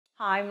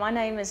Hi, my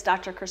name is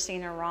Dr.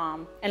 Christina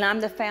Rahm, and I'm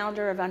the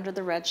founder of Under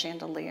the Red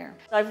Chandelier.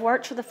 I've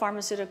worked for the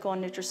pharmaceutical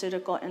and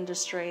nutraceutical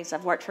industries.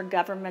 I've worked for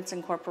governments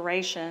and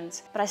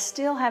corporations, but I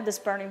still have this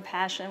burning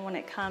passion when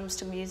it comes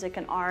to music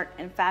and art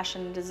and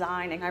fashion and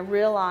design. And I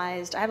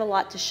realized I have a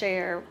lot to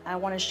share. I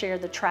want to share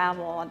the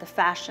travel, the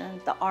fashion,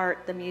 the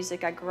art, the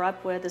music I grew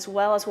up with, as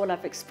well as what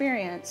I've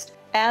experienced.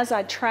 As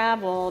I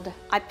traveled,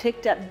 I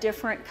picked up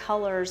different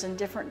colors and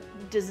different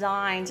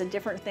designs and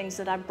different things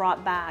that I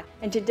brought back.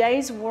 In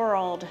today's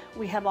world,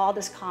 we have all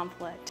this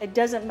conflict. It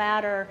doesn't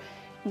matter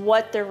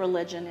what their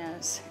religion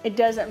is. It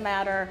doesn't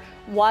matter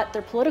what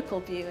their political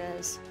view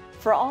is.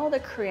 For all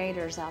the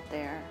creators out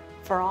there,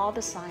 for all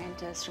the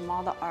scientists, from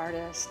all the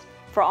artists,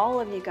 for all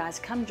of you guys,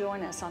 come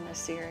join us on this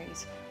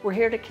series. We're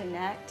here to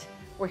connect.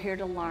 We're here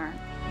to learn.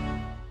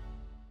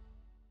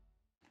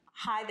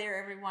 Hi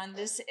there, everyone.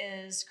 This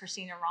is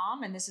Christina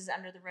Rahm, and this is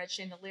Under the Red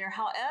Chandelier.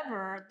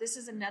 However, this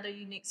is another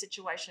unique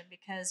situation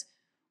because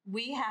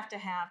we have to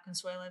have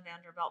Consuelo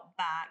Vanderbilt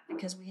back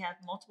because we have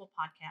multiple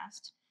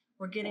podcasts.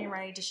 We're getting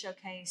ready to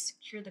showcase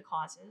Cure the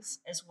Causes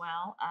as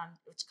well.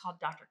 It's called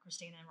Dr.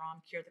 Christina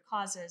Rahm, Cure the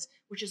Causes,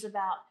 which is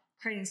about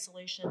creating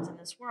solutions in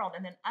this world.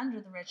 And then Under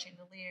the Red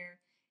Chandelier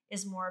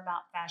is more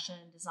about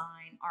fashion,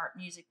 design, art,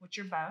 music, which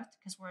are both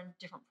because we're in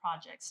different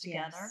projects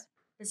together. Yes.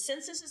 But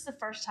since this is the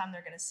first time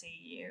they're going to see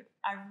you,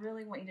 I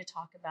really want you to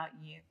talk about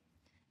you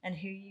and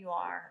who you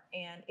are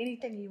and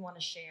anything you want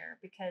to share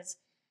because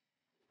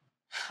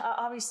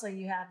obviously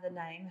you have the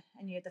name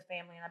and you have the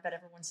family, and I bet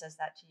everyone says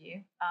that to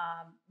you.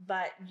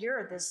 But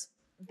you're this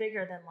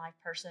bigger than life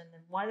person,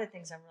 and one of the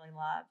things I really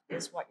love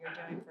is what you're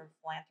doing for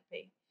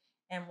philanthropy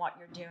and what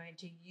you're doing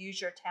to use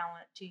your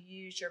talent, to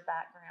use your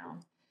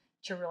background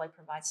to really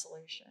provide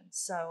solutions.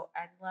 So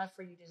I'd love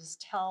for you to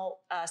just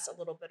tell us a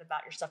little bit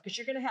about yourself because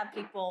you're going to have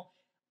people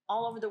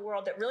all over the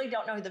world that really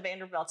don't know who the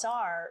Vanderbilts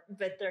are,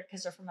 but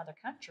because they're from other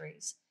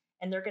countries,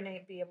 and they're going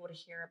to be able to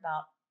hear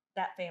about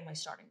that family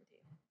starting with you.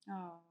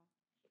 Oh,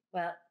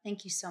 well,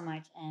 thank you so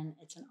much, and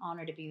it's an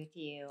honor to be with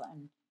you,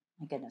 and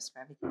my goodness,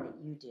 for everything that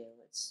you do.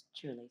 It's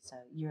truly, so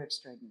you're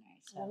extraordinary.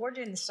 So. Well, we're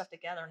doing this stuff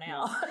together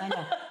now. Yeah, I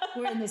know.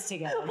 We're in this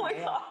together.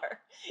 We are.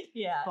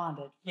 Yeah.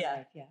 Bonded for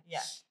life, yeah.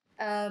 Yeah.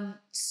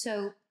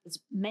 So it's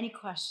many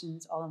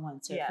questions all in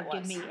one, so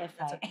forgive me if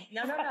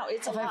No,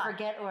 it's if a lot. I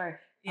forget or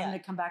I'm going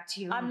to come back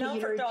to you. I'm known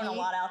for throwing a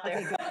lot out there.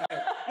 Okay,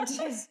 good.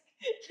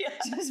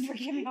 Just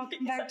forgive me. I'll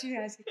come back to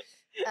you.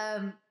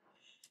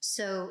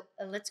 So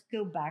let's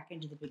go back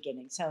into the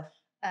beginning. So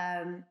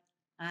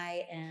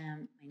my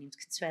name's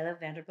Consuelo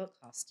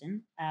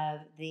Vanderbilt-Costin,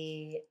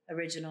 the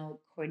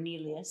original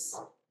Cornelius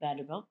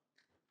Vanderbilt.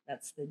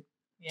 That's the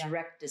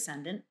direct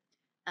descendant.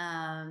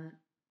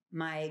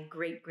 My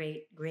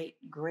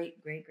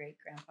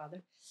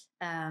great-great-great-great-great-great-grandfather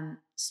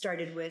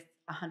started with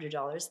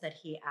 $100 that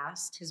he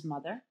asked his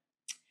mother.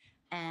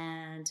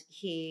 And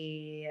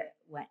he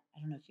went, I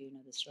don't know if you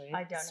know the story.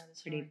 I don't know the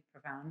story. Pretty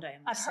profound, I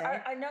must say.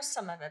 I know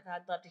some of it, but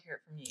I'd love to hear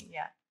it from you.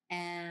 Yeah.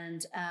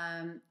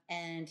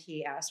 And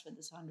he asked for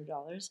this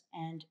 $100.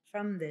 And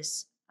from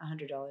this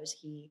 $100,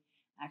 he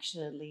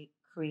actually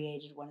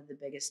created one of the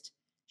biggest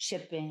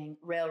shipping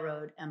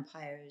railroad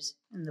empires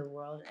in the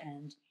world.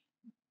 And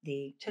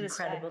to this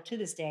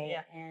day.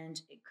 Yeah.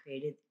 And it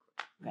created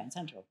Grand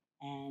Central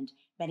and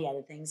many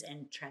other things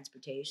and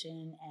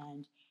transportation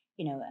and,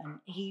 and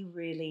he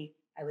really,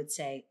 I would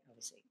say,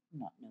 obviously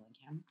not knowing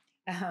him,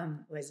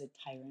 was a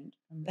tyrant.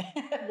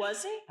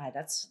 Was he?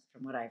 That's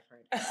from what I've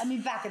heard. I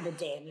mean, back in the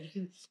day,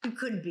 who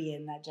couldn't be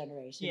in that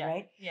generation,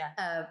 right?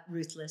 Yeah.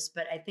 Ruthless,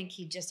 but I think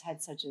he just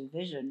had such a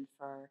vision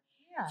for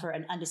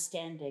an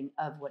understanding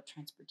of what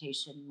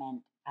transportation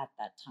meant at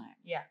that time.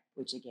 Yeah.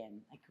 Which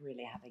again, like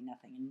really having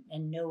nothing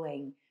and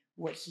knowing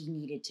what he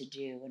needed to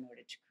do in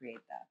order to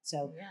create that.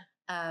 So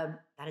that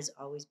has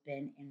always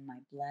been in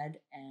my blood,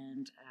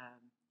 and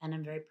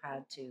I'm very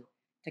proud to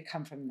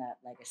come from that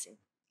legacy.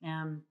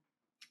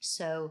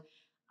 So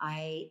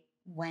I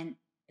went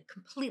a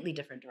completely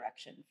different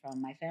direction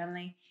from my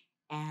family,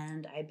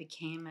 and I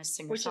became a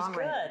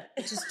singer-songwriter.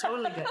 Which is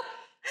totally good.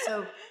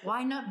 So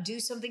why not do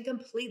something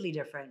completely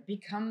different?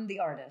 Become the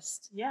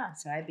artist. Yeah.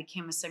 So I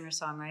became a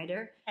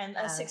singer-songwriter. And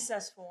a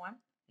successful one.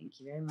 Thank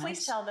you very much.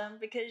 Please tell them,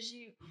 because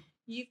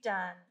you've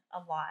done a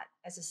lot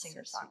as a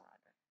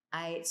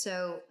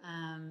singer-songwriter.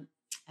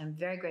 I'm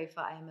very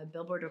grateful. I am a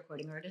Billboard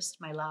recording artist.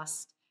 My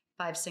last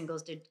 5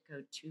 singles did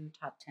go to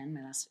top 10.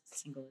 My last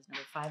single is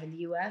number 5 in the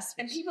U.S.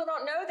 And people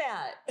don't know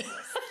that.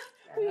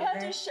 We have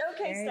to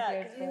showcase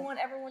that because we want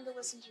everyone to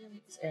listen to your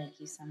music. Thank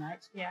you so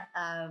much. Yeah.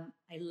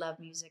 I love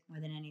music more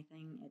than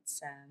anything.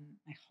 It's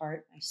my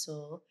heart, my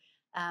soul.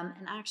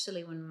 And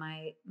actually, when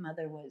my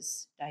mother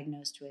was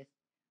diagnosed with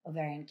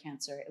ovarian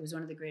cancer, it was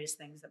one of the greatest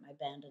things that my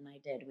band and I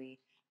did. We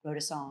wrote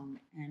a song,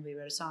 and we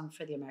wrote a song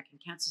for the American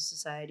Cancer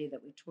Society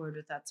that we toured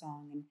with that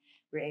song, and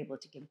we were able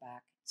to give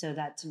back. So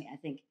that, to me, I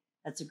think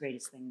that's the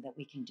greatest thing that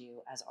we can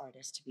do as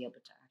artists, to be able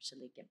to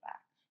actually give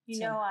back. You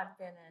know, I've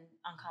been in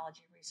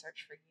oncology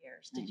research for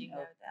years. Did you know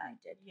that? I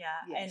did.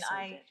 Yeah. Yes,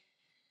 And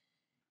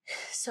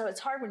So it's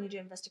hard when you do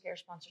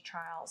investigator-sponsored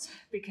trials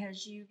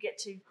because you get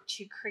to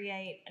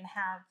create and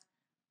have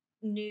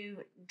new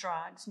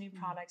drugs, new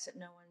products that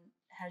no one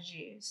has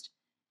used.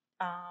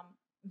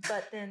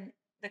 But then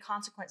the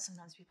consequence,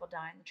 sometimes people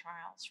die in the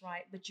trials,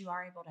 right? But you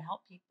are able to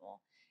help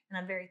people. And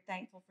I'm very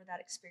thankful for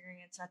that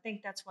experience. I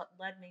think that's what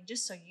led me,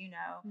 just so you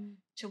know,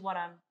 to what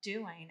I'm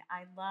doing.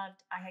 I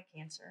had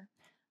cancer.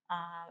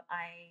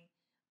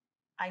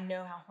 I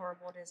know how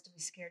horrible it is to be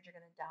scared you're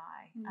going to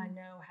die. I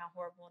know how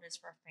horrible it is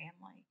for a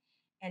family.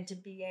 And to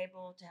be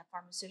able to have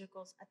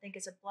pharmaceuticals, I think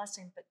is a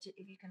blessing. But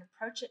if you can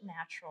approach it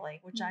naturally,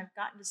 which I've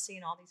gotten to see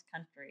in all these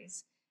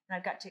countries, and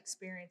I've got to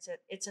experience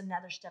it, it's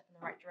another step in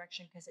the right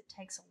direction because it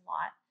takes a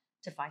lot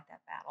to fight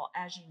that battle,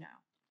 as you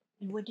know.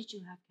 And when did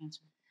you have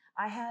cancer?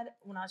 I had,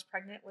 when I was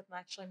pregnant with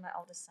my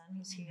oldest son,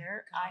 who's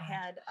here, I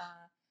had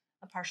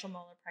a partial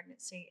molar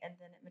pregnancy, and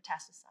then it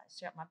metastasized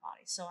throughout my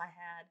body. So I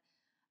had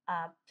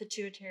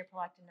pituitary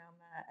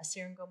prolactinoma, a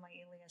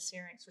syringomyelia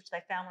syrinx, which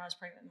they found when I was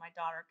pregnant with my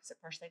daughter because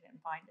at first they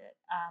didn't find it,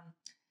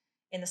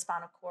 in the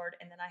spinal cord.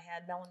 And then I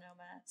had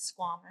melanoma,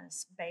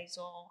 squamous,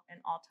 basal,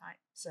 and all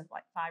types of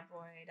like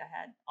fibroid. I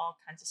had all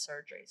kinds of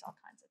surgeries, all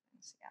kinds of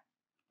things. Yeah.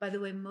 By the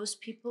way,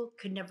 most people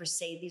could never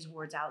say these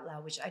words out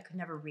loud, which I could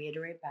never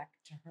reiterate back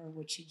to her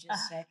what she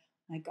just said.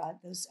 My God,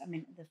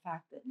 the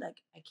fact that like,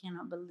 I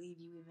cannot believe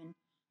you even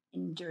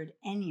endured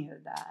any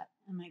of that.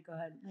 Oh my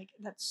God, like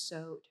that's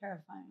so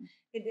terrifying.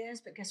 It is,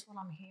 but guess what?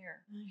 I'm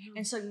here.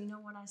 And so you know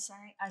what I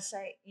say? I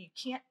say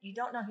you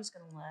don't know who's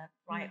going to live,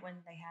 right, when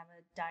they have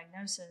a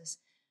diagnosis.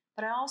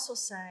 But I also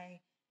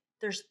say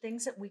there's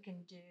things that we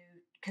can do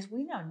because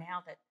we know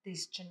now that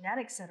these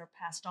genetics that are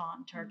passed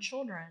on to our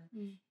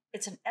children,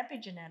 it's an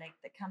epigenetic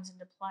that comes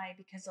into play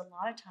because a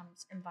lot of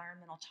times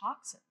environmental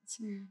toxins.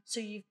 So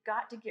you've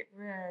got to get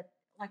rid.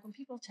 Like when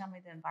people tell me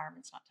the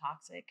environment's not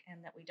toxic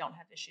and that we don't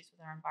have issues with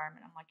our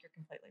environment, I'm like, you're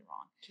completely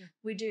wrong. Sure.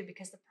 We do,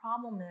 because the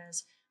problem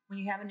is when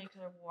you have a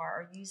nuclear war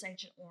or use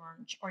Agent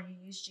Orange or you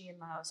use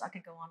GMOs, I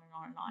could go on and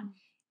on and on.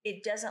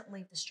 It doesn't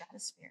leave the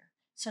stratosphere.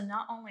 So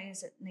not only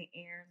is it in the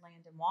air,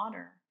 land, and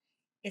water,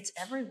 it's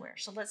everywhere.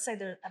 So let's say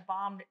a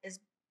bomb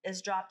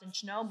is dropped in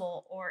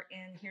Chernobyl or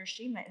in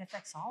Hiroshima, it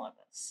affects all of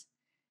us.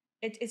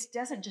 It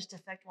doesn't just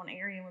affect one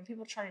area. When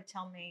people try to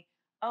tell me,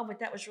 oh,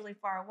 but that was really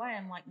far away,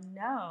 I'm like,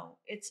 no,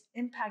 it's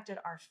impacted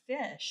our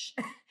fish.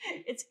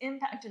 It's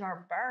impacted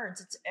our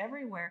birds. It's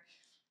everywhere.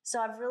 So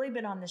I've really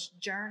been on this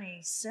journey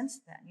since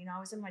then. You know,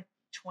 I was in my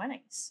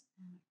 20s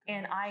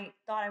and I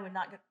thought I would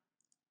not get,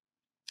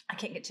 I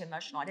can't get too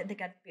emotional. I didn't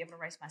think I'd be able to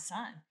raise my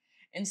son.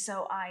 And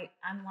so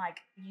I'm like,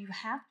 we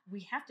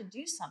have to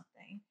do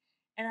something.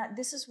 And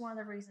this is one of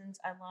the reasons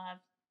I love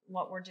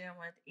what we're doing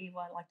with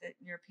EWA, like the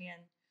European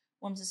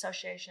Women's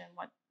Association,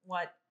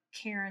 what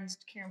Karen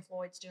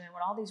Floyd's doing,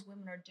 what all these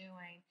women are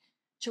doing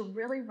to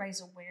really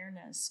raise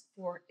awareness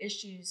for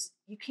issues.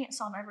 You can't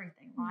solve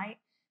everything, right?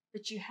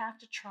 But you have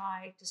to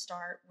try to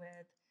start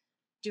with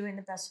doing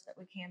the best that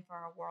we can for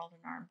our world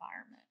and our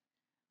environment.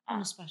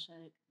 And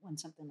especially when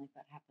something like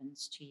that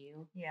happens to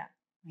you. Yeah.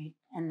 Right.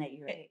 And that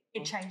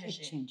it changes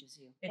you. It changes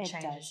you. It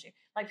changes you.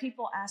 Like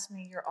people ask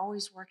me, you're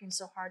always working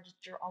so hard,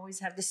 you always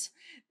have this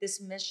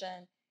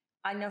mission.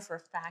 I know for a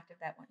fact if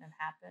that wouldn't have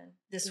happened,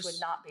 this would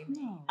not be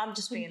me. No, I'm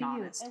just being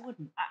honest. It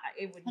wouldn't.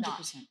 It would 100%,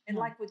 not. And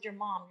no. like with your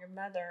mom, your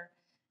mother,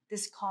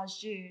 this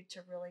caused you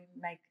to really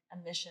make a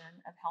mission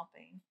of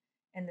helping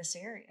in this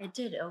area. It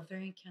did.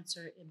 Ovarian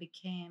cancer, it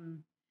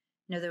became,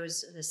 there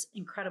was this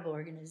incredible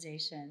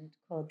organization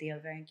called the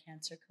Ovarian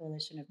Cancer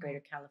Coalition of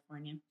Greater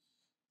California.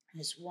 And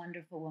this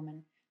wonderful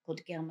woman called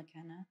Gail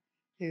McKenna,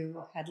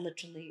 who had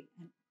literally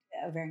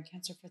ovarian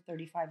cancer for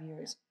 35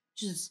 years,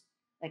 which is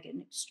like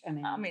it's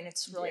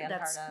really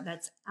unheard of.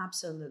 That's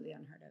absolutely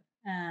unheard of.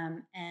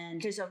 And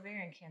because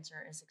ovarian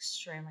cancer is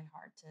extremely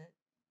hard to.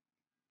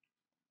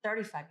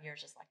 35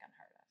 years is like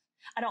unheard of.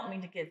 I don't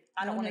mean to give.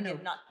 I don't want to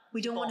give. Not.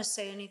 We don't want to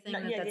say anything.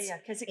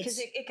 Because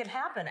it could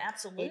happen.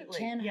 Absolutely, it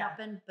can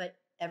happen. But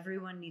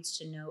everyone needs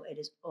to know it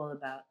is all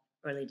about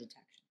early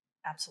detection.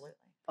 Absolutely.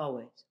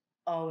 Always.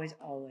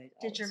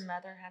 Did your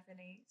mother have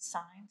any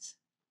signs?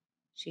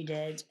 She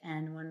did,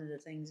 and one of the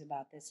things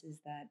about this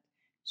is that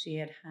she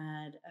had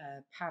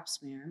a pap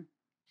smear,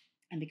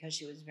 and because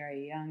she was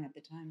very young at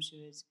the time,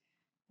 she was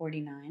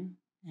 49,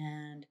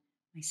 and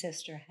my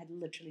sister had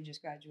literally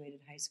just graduated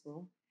high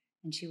school,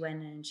 and she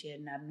went in and she had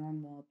an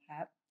abnormal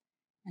pap,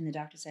 and the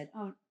doctor said,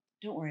 oh,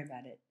 don't worry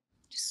about it.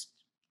 Just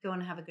go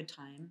and have a good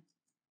time.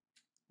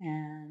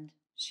 And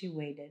she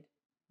waited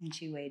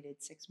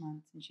 6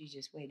 months, and she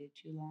just waited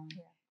too long.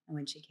 Yeah. And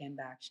when she came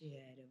back, she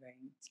had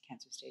ovarian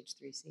cancer stage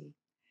 3C.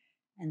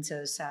 And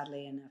so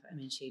sadly enough,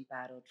 she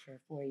battled for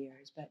 4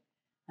 years, but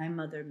my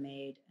mother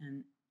made,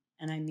 and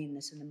I mean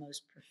this in the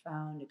most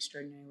profound,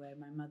 extraordinary way,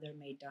 my mother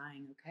made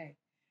dying okay.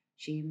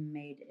 She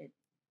made it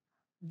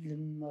the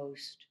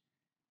most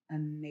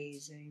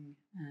amazing,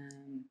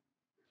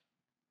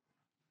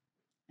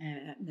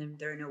 and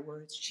there are no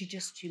words. She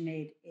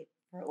made it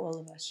for all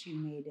of us. She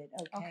made it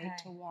okay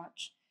to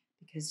watch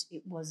because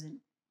it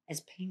wasn't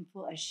as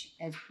painful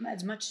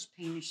as much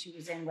pain as she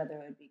was in, whether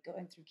it would be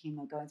going through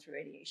chemo, going through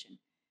radiation.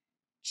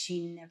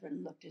 she never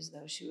looked as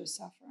though she was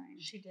suffering.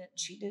 She didn't.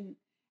 She didn't.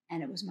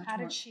 And it was much How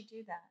more. did she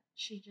do that?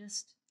 She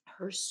just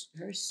her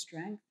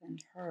strength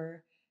and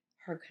her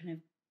kind of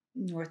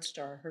North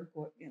Star, her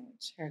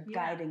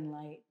guiding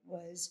light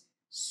was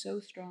so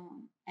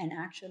strong. And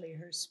actually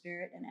her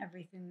spirit and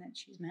everything that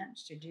she's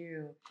managed to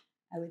do,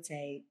 I would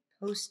say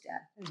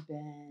post-death has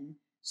been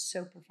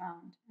so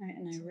profound.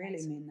 And I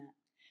really mean that.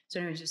 So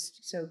anyway,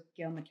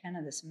 Gail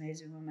McKenna, this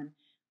amazing woman,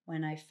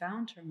 when I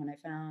found her, when I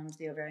found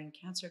the Ovarian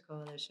Cancer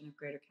Coalition of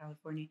Greater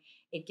California,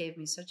 it gave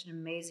me such an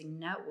amazing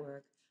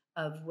network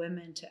of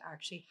women to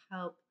actually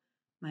help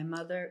my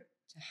mother,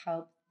 to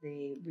help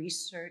the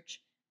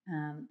research,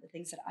 the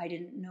things that I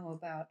didn't know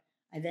about.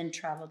 I then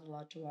traveled a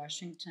lot to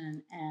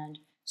Washington and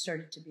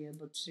started to be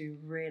able to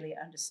really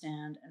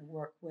understand and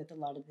work with a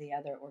lot of the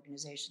other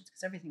organizations,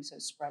 because everything's so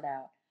spread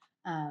out,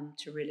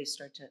 to really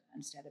start to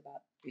understand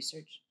about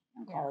research,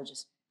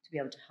 oncologists, to be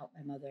able to help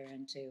my mother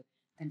and to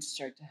then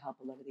start to help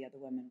a lot of the other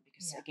women.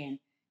 Because again,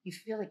 you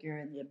feel like you're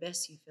in the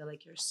abyss. You feel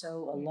like you're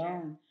so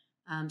alone.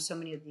 So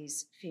many of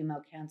these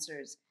female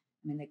cancers,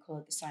 I mean, they call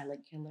it the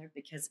silent killer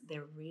because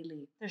they're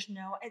really...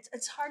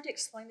 it's hard to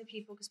explain to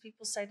people, because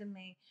people say to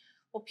me,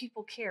 well,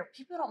 people care.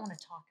 People don't want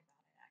to talk about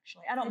it,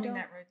 actually. I don't mean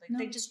that rudely. No,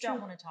 they just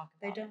don't want to talk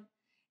about it. They don't.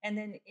 And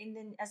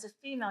then as a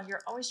female,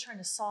 you're always trying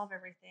to solve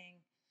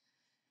everything.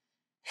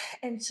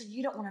 And so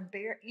you don't want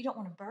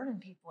to burden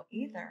people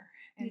either.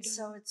 And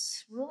so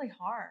it's really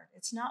hard.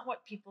 It's not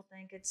what people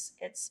think. It's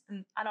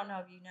I don't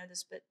know if you know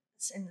this, but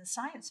in the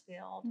science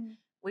field,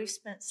 we've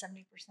spent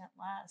 70%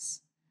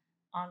 less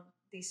on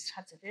these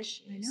types of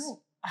issues.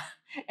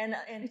 I know.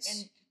 and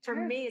for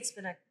me, it's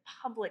been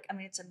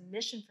it's a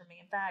mission for me.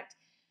 In fact,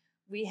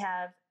 we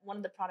have one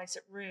of the products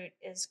at Root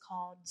is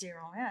called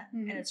Zero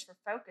In, and it's for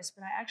focus.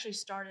 But I actually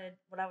started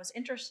what I was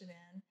interested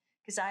in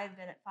because I had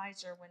been at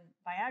Pfizer when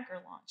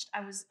Viagra launched.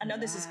 I know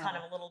this is kind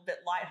of a little bit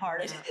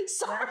lighthearted.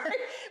 Sorry.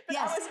 But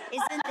yes.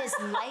 Isn't this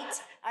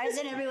light?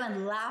 Isn't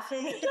everyone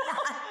laughing?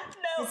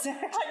 No,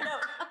 I know.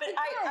 But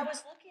I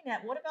was looking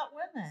at, what about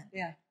women?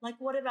 Yeah. Like,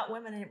 what about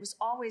women? And it was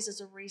always,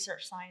 as a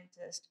research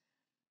scientist,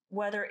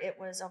 whether it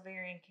was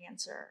ovarian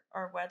cancer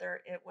or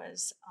whether it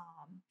was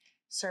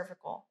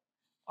cervical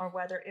or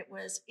whether it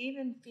was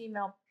even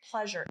female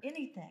pleasure,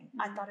 anything,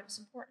 I thought it was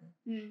important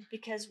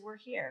because we're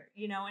here,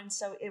 and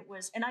so it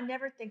was, and I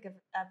never think of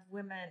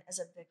women as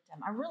a victim.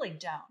 I really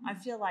don't. I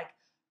feel like,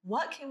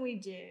 what can we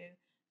do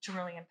to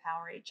really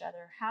empower each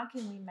other? How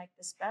can we make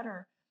this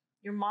better?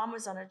 Your mom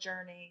was on a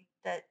journey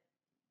that,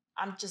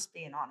 I'm just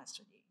being honest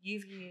with you,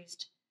 you've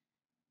used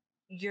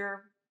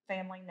your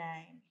family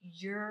name,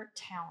 your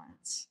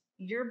talents,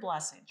 your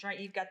blessings, right?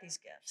 You've got these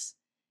gifts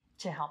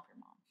to help your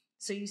mom.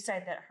 So you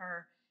say that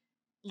her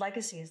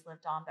legacy has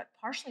lived on, but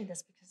partially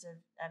that's because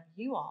of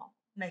you all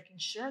making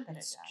sure that it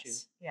does. True.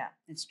 Yeah.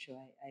 It's true.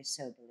 I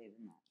so believe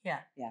in that. Yeah.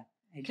 Yeah.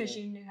 Because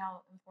you knew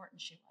how important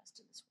she was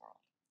to this world.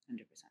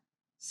 100%.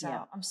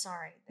 So I'm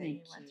sorry that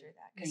you went through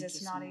that, because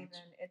it's not even,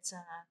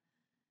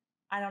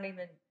 I don't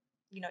even,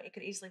 it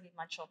could easily be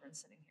my children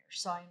sitting here.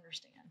 So I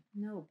understand.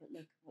 No, but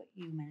look what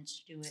you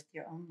managed to do with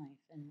your own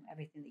life and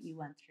everything that you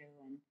went through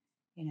and,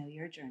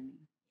 your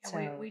journey. Yeah,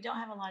 so we don't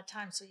have a lot of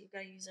time, so you've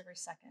got to use every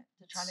second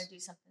to try to do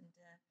something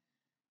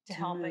to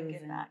help and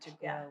give back. To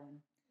grow.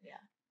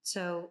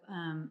 So,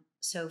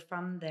 so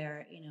from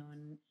there,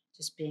 and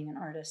just being an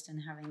artist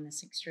and having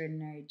this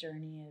extraordinary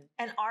journey of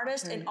an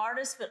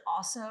artist, but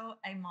also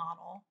a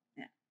model.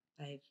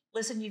 Yeah.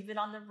 Listen, you've been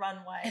on the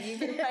runway. You've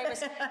been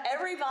famous.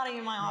 Everybody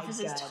in my office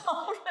has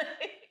told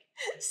me.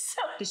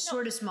 The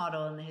shortest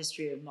model in the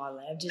history of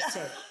modeling. I've just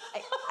said,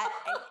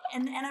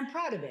 and I'm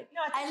proud of it.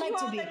 No, I think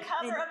you were on the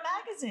cover of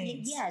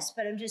magazines. Yes,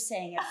 but I'm just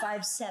saying at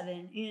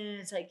 5'7",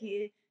 it's like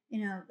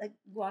like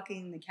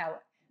walking the cow.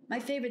 My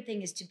favorite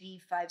thing is to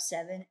be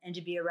 5'7" and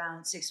to be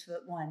around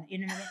 6'1". You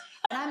know what I mean?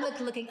 And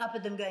I'm looking up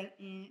at them, going,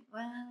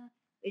 well,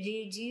 do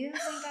you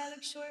think I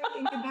look short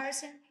in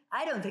comparison?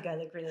 I don't think I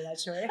look really that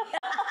short.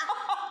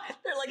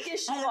 They're like,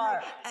 yes, you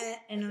are.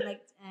 And I'm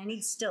like, I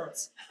need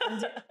stilts.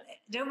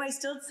 Don't my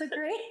stilts look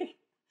great?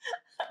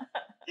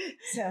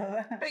 So,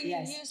 but you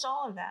used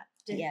all of that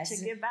to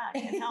give back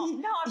and help.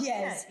 No,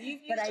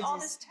 you've used all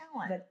this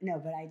talent. But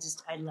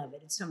I love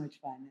it. It's so much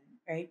fun,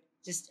 right?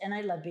 And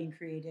I love being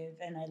creative,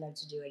 and I love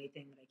to do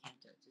anything that I can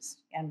do.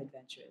 I'm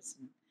adventurous.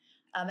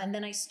 And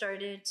then I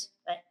started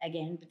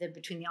again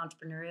between the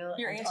entrepreneurial.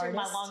 You're and answering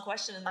artist, my long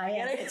question in the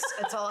beginning.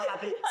 It's all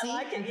happening. I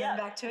like it. I'm going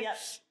back to it. Yep.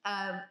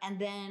 And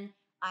then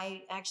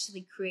I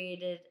actually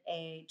created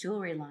a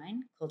jewelry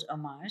line called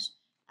Homage,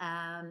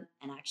 and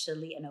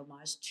actually an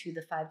homage to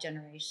the 5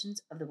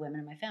 generations of the women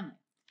in my family.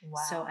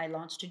 Wow. So I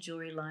launched a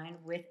jewelry line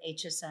with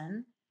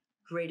HSN.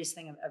 Greatest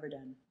thing I've ever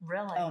done.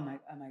 Really? Oh my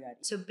God.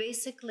 So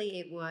basically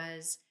it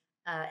was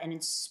an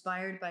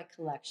inspired by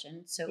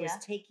collection. So it was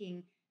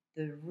taking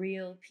the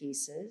real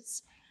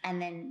pieces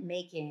and then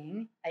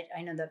making,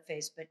 I know that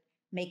face, but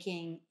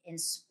making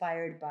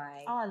inspired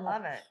by I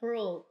love it.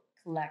 Pearl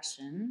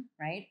collection,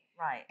 right?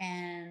 Right.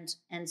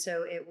 And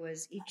so it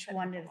was each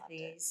one of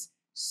these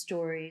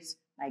stories,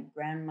 my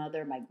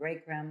grandmother, my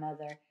great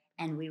grandmother,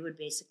 And we would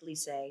basically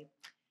say,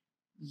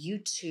 you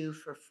two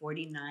for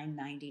 $49.99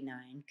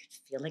 could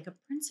feel like a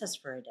princess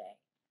for a day.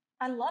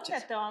 I love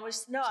that though. I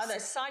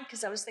signed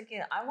because I was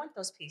thinking, I want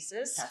those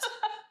pieces.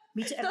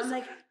 Me too. And I'm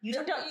like,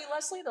 don't you,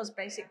 Leslie, those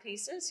basic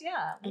pieces?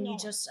 Yeah. And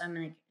I'm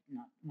like,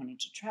 not wanting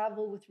to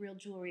travel with real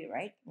jewelry,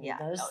 right? Yeah,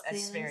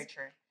 that's very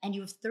true. And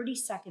you have 30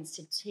 seconds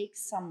to take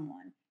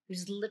someone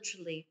who's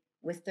literally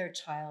with their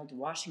child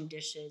washing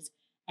dishes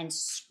and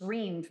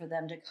scream for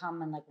them to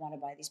come and like want to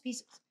buy these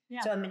pieces.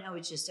 Yeah. So I mean, it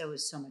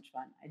was so much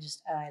fun.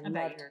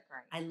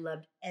 I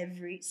loved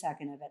every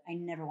second of it. I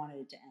never wanted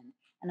it to end.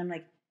 And I'm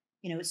like,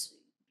 it's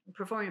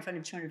performing in front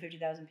of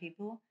 250,000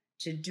 people.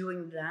 To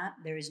doing that,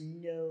 there is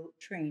no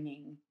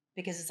training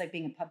because it's like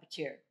being a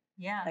puppeteer.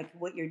 Yeah. Like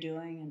what you're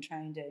doing and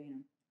trying to,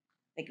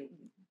 like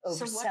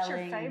overselling. So what's your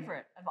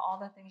favorite of all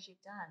the things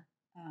you've done?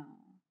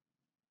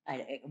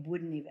 I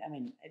wouldn't even, I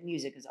mean,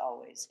 music is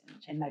always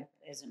in my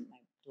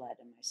blood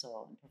and my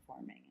soul and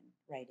performing and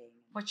writing.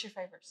 What's your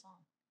favorite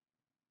song?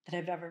 That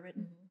I've ever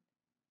written? Mm-hmm.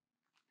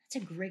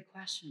 That's a great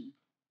question.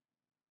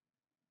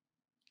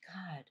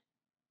 God.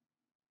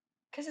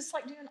 Because it's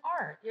like doing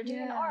art. You're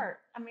doing art.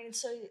 I mean,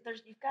 so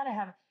you've got to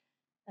have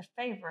a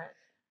favorite.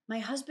 My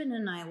husband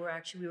and I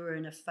we were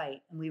in a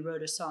fight and we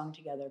wrote a song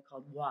together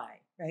called Why,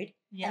 right?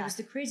 Yeah. And it was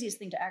the craziest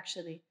thing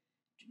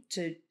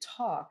to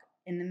talk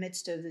in the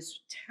midst of this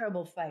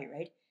terrible fight,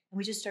 right? And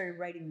we just started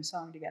writing the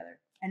song together.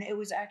 And it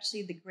was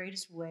actually the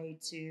greatest way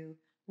to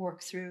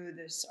work through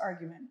this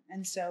argument.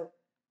 And so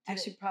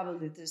actually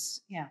probably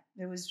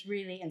it was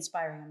really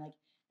inspiring. I'm like,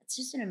 it's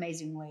just an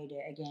amazing way to,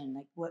 again,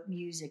 like what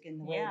music and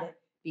the way that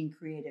being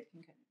creative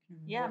can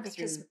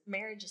because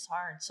marriage is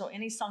hard. So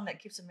any song that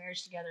keeps a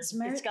marriage together,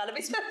 it's got to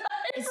be.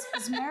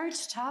 Is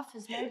marriage tough?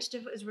 Is marriage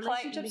difficult? Is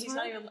relationships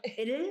hard?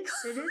 It is.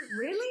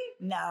 Really?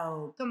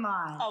 No, come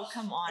on. Oh,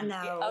 come on.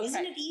 No, okay.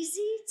 Isn't it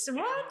easy? So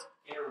what?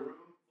 In a room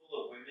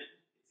full of women,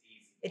 it's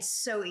easy. It's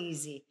so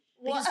easy.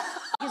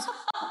 Because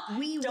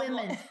we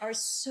women are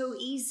so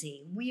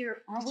easy.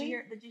 Aren't we?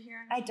 Did you hear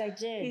him? I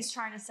did. He's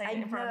trying to say it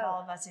in front of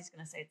all of us. He's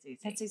going to say it's easy.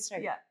 That's easy.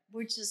 Yeah.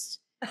 We're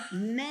just,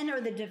 men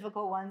are the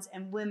difficult ones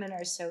and women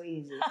are so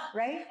easy,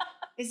 right?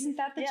 Isn't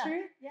that the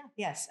truth? Yeah.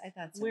 Yes, I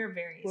thought so. We're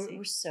very easy.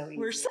 We're so easy.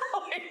 We're so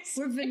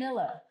easy. We're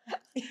vanilla.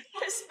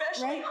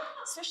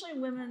 Especially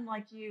women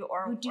like you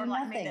or like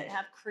nothing. Me that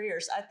have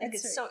careers. I think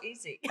it's so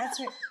easy. That's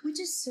right. We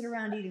just sit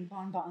around eating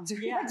bonbons.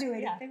 We're not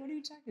doing anything. What are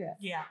you talking about?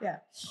 Yeah. Yeah.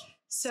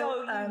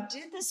 So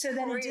you did this. So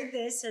then I did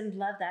this and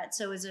loved that.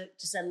 So it was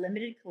just a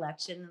limited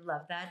collection and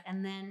loved that.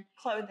 And then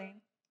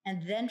clothing.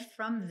 And then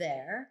from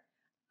there,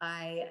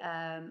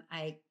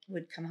 I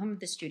would come home to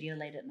the studio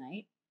late at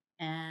night,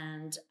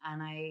 and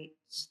I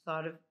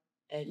thought of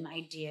an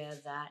idea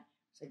that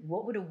it's like,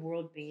 what would a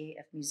world be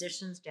if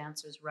musicians,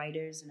 dancers,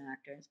 writers, and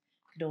actors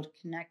could all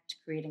connect,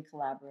 create, and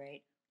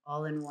collaborate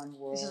all in one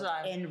world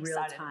in real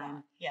time?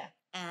 About. Yeah.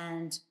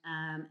 And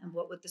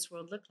what would this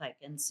world look like?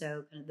 And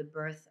so, kind of the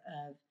birth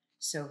of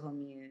Soho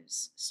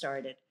Muse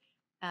started,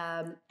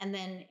 and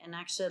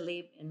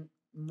actually in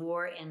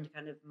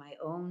kind of my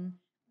own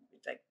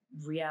like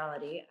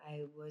reality,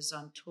 I was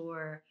on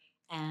tour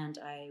and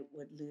I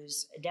would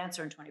lose a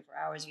dancer in 24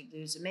 hours. You'd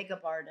lose a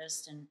makeup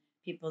artist and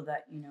people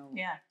that,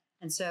 Yeah.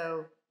 And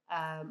so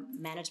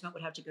management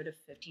would have to go to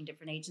 15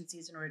 different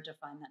agencies in order to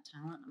find that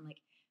talent. I'm like,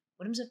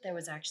 what if there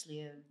was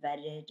actually a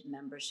vetted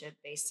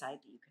membership-based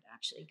site that you could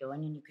actually go in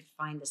and you could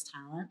find this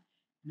talent?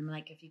 And I'm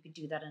like, if you could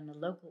do that in a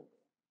local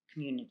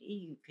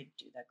community, you could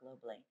do that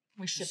globally.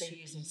 We should be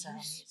using Soho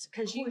Muse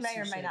because you may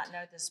or may not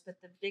know this,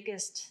 but the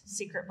biggest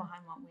secret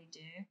behind what we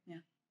do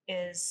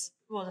is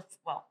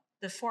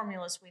the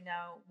formulas we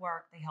know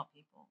work. They help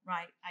people,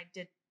 right?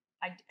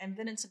 I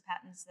invented some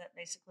patents that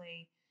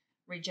basically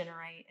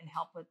regenerate and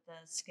help with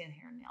the skin,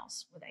 hair, and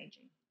nails with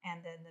aging,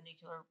 and then the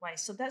nuclear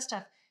waste. So that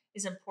stuff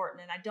is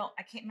important, and I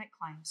can't make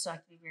claims, so I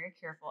have to be very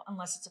careful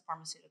unless it's a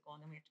pharmaceutical,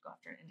 and then we have to go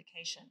after an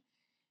indication.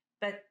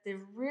 But the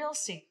real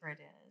secret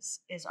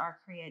is our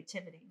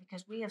creativity,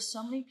 because we have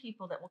so many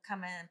people that will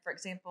come in. For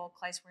example,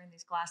 Clay's wearing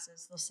these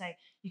glasses. They'll say,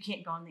 you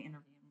can't go in the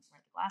interview and wear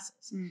the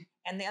glasses. Mm.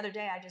 And the other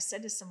day I just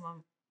said to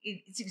someone,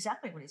 it's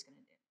exactly what he's going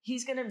to do.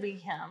 He's going to be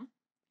him.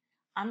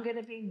 I'm going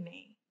to be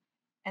me.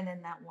 And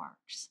then that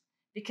works.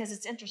 Because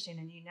it's interesting,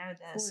 and you know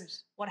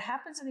this, what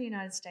happens in the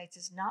United States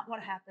is not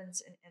what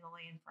happens in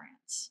Italy and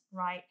France,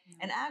 right? Mm.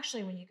 And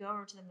actually, when you go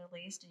over to the Middle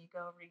East and you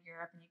go over to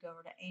Europe and you go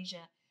over to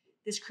Asia,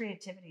 this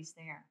creativity is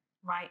there.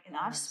 Right. And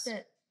I've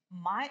spent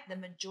the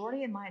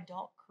majority of my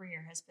adult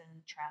career has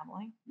been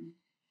traveling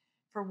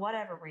for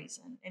whatever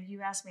reason. If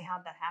you ask me how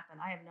that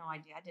happened, I have no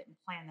idea. I didn't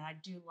plan that. I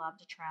do love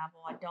to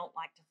travel. I don't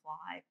like to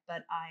fly,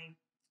 but I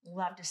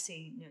love to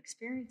see new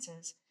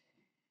experiences.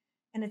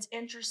 And it's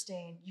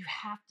interesting. You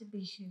have to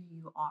be who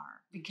you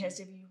are, because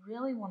if you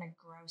really want to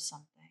grow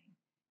something,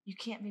 you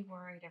can't be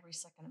worried every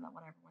second about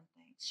what everyone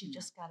thinks. You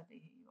just got to be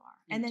who you are.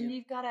 And then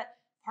you've got to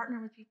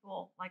partner with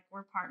people like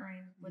we're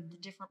partnering with the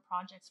different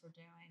projects we're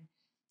doing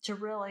to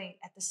really,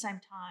 at the same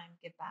time,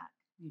 give back.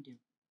 You do.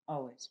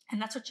 Always. And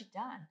that's what you've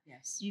done.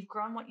 Yes. You've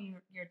grown what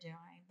you're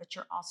doing, but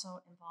you're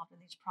also involved in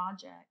these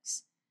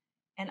projects.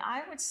 And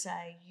I would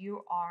say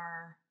you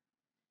are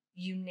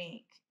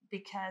unique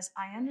because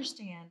I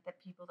understand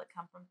that people that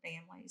come from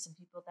families and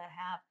people that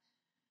have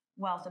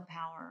wealth and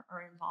power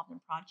are involved in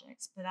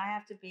projects. But I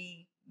have to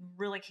be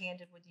really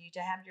candid with you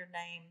to have your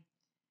name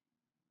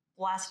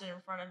blasted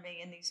in front of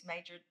me in these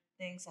major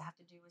things that have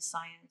to do with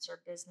science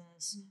or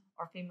business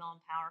or female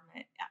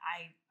empowerment.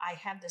 I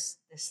have this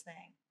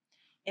thing.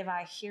 If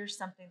I hear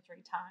something 3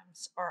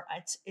 times or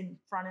it's in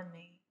front of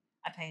me,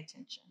 I pay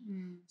attention.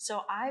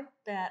 So I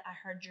bet I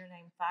heard your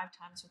name 5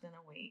 times within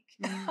a week.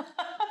 And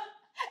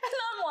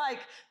I'm like,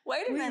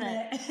 wait a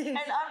minute. And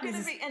I'm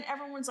going to be, and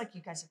everyone's like,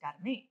 you guys have got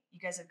to meet. You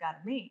guys have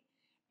got to meet.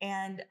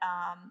 And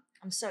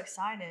I'm so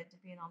excited to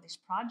be in all these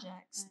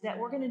projects that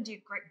we're going to do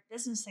great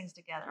business things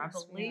together. Yes,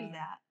 I believe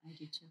that. I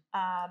do too.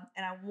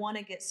 And I want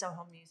to get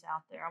Soho Muse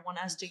out there. I want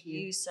us to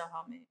use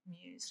Soho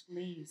Muse.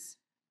 Please.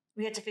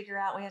 We have to figure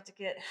out, we have to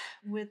get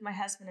with my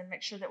husband and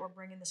make sure that we're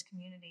bringing this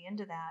community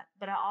into that.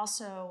 But I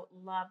also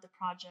love the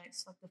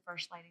projects like the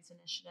First Ladies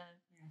Initiative.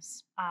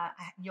 Yes.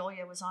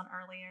 Yolia was on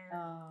earlier.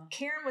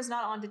 Karen was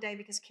not on today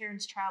because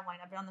Karen's traveling.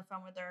 I've been on the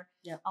phone with her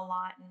a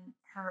lot, and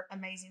her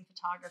amazing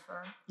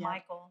photographer,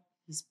 Michael,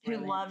 who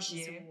loves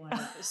you. He's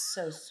wonderful. He's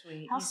so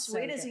sweet. How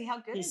sweet is he?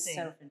 How good is he? He's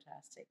so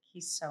fantastic.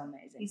 He's so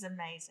amazing. He's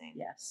amazing.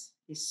 Yes.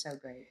 He's so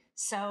great.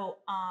 So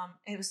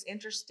it was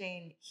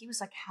interesting. He was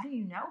like, how do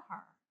you know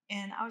her?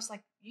 And I was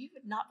like, you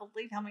would not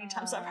believe how many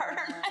times I've heard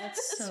her name.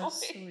 That's so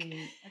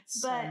sweet. That's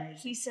so amazing.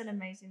 He said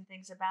amazing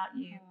things about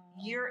you.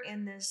 You're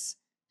in this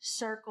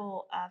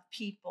circle of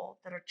people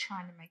that are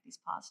trying to make these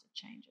positive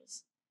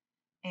changes.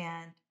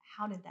 And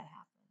how did that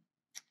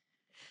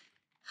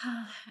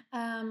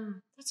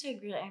happen? That's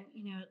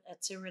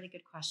a really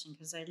good question,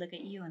 because I look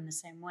at you in the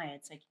same way.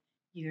 It's like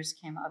yours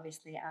came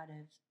obviously out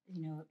of,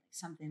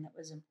 something that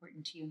was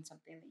important to you and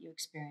something that you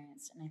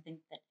experienced. And I think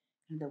that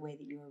the way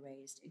that you were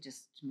raised, it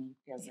just to me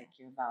feels like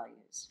your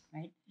values,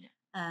 right?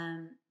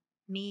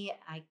 Me,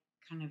 I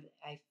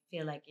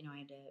feel like I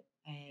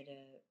had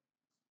a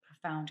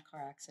profound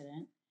car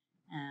accident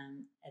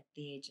at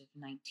the age of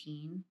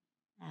 19.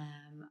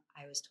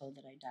 I was told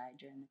that I died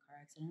during the car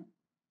accident,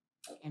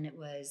 and it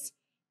was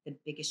the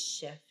biggest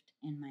shift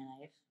in my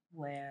life,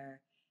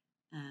 where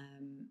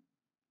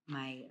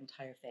my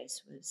entire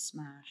face was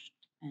smashed,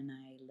 and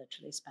I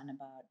literally spent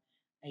about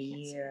a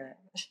year.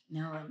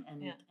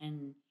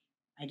 And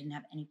I didn't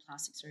have any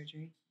plastic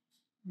surgery.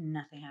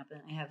 Nothing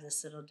happened. I have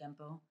this little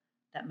dimple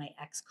that my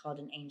ex called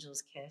an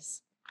angel's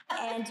kiss.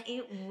 And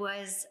it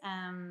was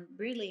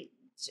really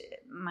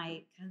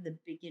my kind of the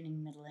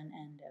beginning, middle, and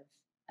end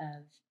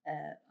of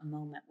a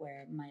moment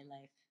where my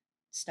life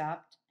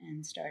stopped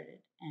and started.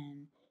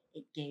 And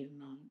it gave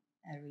me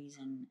a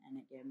reason, and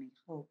it gave me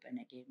hope, and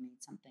it gave me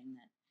something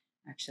that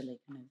actually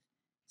kind of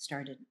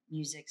started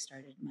music,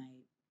 started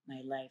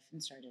my life,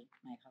 and started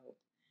my hope.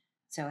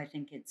 So I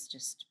think it's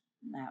just,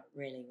 that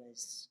really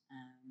was,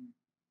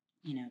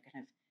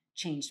 kind of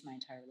changed my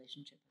entire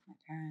relationship with my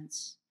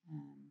parents,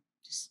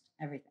 just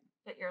everything.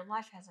 But your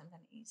life hasn't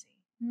been easy.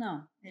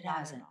 No, it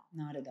hasn't.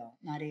 Not at all.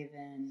 Not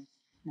even,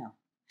 no,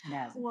 it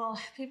hasn't. Well,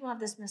 people have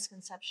this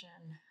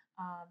misconception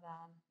of,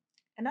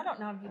 and I don't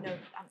know if you know,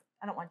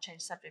 I don't want to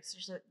change subjects.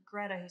 There's a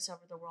Greta who's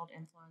over the World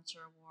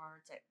Influencer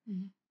Awards at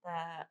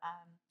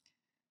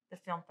the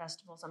film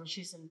festivals. I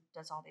mean,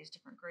 does all these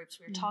different groups.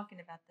 We were talking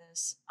about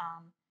this.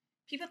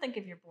 People think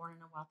if you're born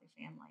in a wealthy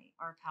family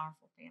or a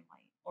powerful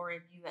family, or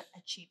if you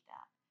achieve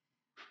that,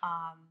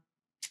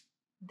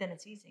 then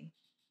it's easy.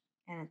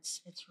 And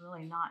it's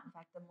really not. In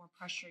fact, the more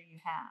pressure you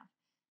have,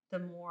 the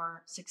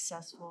more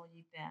successful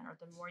you've been, or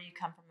the more you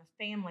come from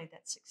a family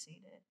that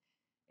succeeded,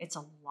 it's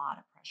a lot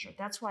of pressure.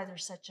 That's why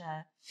there's such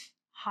a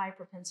high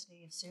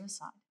propensity of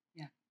suicide.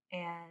 Yeah.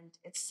 And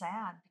it's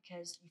sad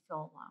because you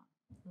feel alone,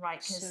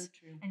 right? So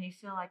true. And you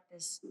feel like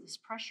this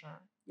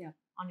pressure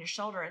on your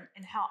shoulder.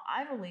 And how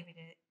I've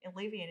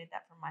alleviated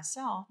that for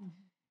myself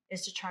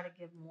is to try to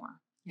give more,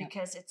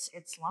 because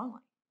it's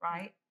lonely,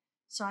 right?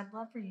 So I'd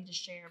love for you to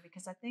share,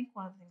 because I think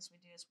one of the things we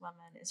do as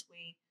women is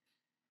we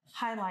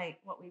highlight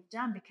what we've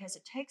done, because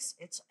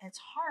it's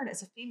hard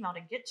as a female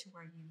to get to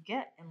where you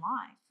get in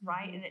life,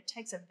 right? And it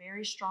takes a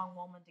very strong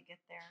woman to get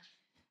there.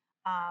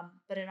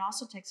 But it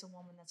also takes a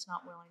woman that's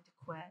not willing to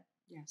quit.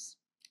 Yes.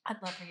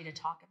 I'd love for you to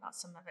talk about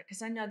some of it,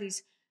 because I know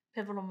these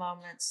pivotal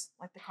moments,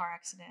 like the car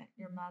accident,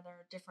 your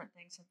mother, different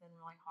things have been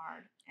really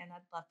hard. And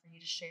I'd love for you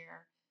to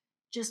share,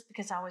 just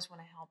because I always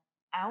want to help.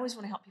 I always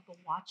want to help people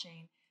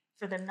watching,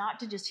 for them not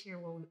to just hear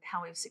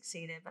how we've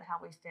succeeded, but how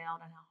we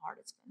failed and how hard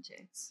it's been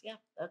too. Yeah.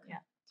 Okay.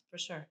 Yeah, for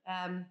sure.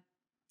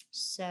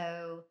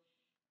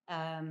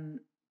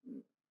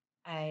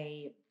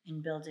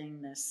 In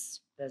building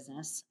this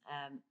business,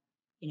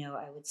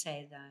 I would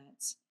say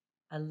that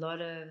a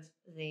lot of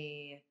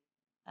the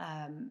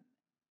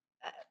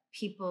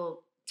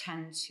people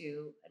tend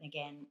to, and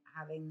again,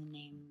 having the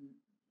name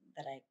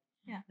that I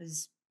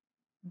was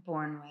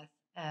born with,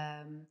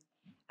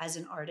 as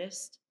an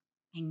artist,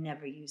 I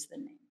never used the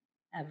name,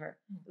 ever.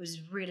 It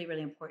was really,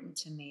 really important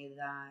to me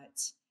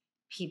that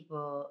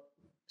people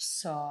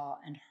saw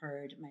and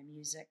heard my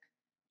music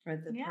for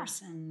the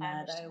person that I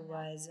understand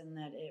was, and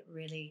that it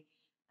really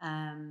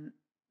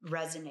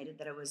resonated.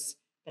 That it was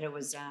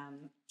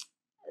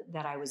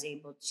that I was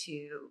able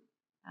to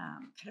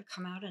kind of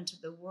come out into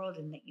the world,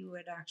 and that you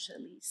would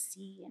actually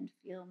see and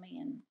feel me,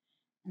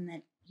 and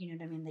that, you know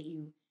what I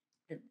mean,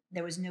 that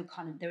there was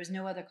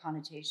no other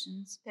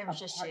connotations. There was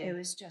just you. It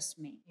was just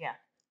me. Yeah.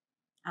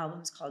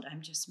 Album's called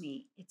I'm Just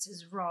Me. It's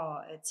as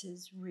raw, it's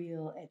as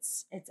real,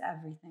 it's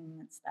everything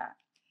that's that.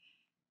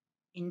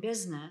 In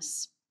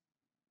business,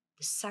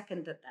 the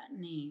second that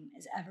name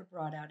is ever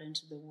brought out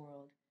into the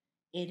world,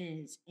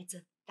 it's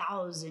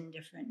 1,000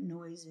 different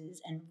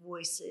noises and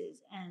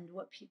voices and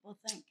what people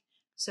think.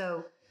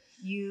 So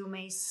you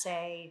may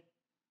say,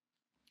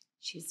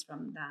 she's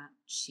from that,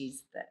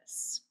 she's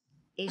this.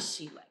 Is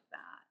she like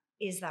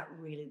that? Is that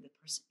really the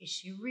person? Is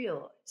she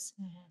real?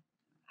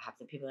 Half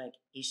the people are like,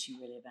 is she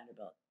really a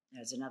Vanderbilt?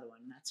 There's another one.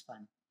 That's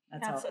fun.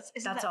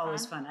 That's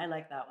always fun. I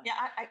like that one. Yeah,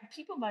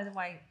 people, by the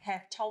way,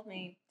 have told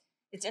me,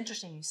 it's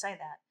interesting you say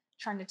that,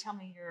 trying to tell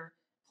me your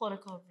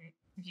political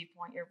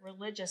viewpoint, your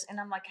religious, and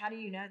I'm like, how do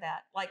you know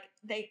that? Like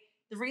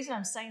the reason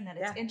I'm saying that,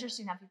 it's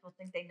interesting how people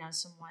think they know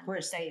someone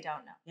that they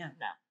don't know. Yeah.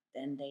 No.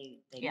 Then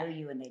they know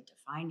you and they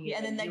define you. Yeah,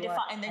 and then they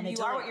define, and then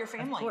you are what your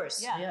family. Of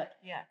course. Yeah.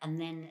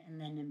 And then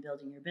in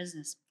building your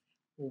business,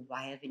 well,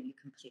 why haven't you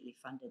completely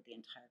funded the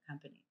entire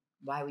company?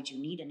 Why would you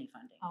need any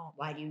funding?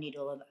 Why do you need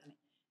all of that? I mean,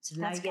 so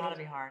that's got to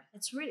be hard.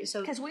 It's really so,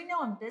 because we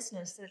know in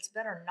business that it's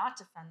better not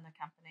to fund the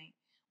company.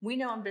 We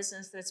know in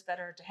business that it's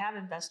better to have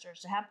investors,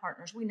 to have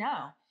partners. We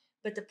know,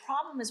 but the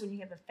problem is when you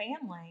have a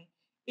family.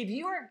 If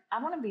you are,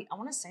 I want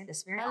to say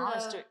this very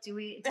honest.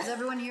 Does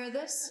everyone hear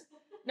this?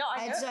 No,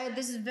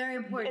 this is very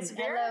important. It's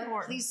very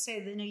important. Please say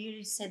that. No, you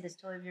need to say this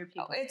to all of your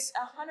people. It's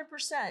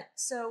 100%.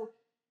 So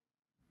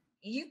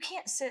you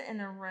can't sit in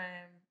a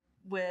room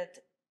with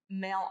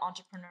male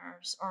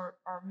entrepreneurs or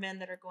men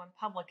that are going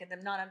public and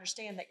them not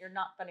understand that you're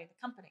not funding the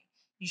company.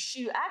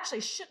 You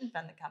actually shouldn't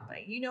fund the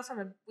company. We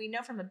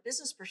know from a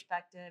business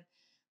perspective,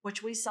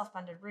 which we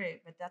self-funded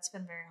route, but that's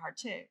been very hard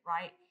too,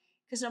 right?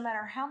 Because no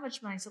matter how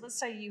much money, so let's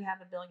say you have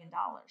 $1 billion,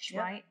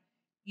 right?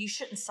 You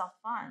shouldn't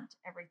self-fund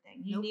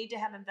everything. You need to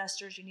have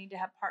investors. You need to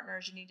have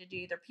partners. You need to do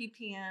either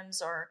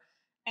PPMs or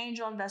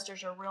angel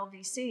investors or real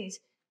VCs,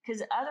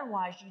 because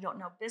otherwise you don't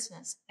know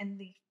business. And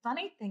the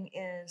funny thing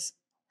is,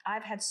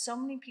 I've had so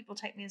many people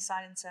take me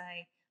aside and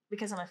say,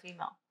 because I'm a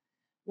female,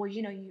 well,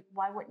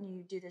 why wouldn't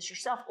you do this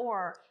yourself?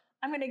 Or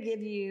I'm going to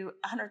give you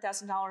 $100,000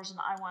 and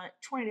I want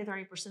 20 to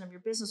 30% of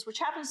your business, which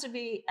happens to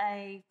be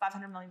a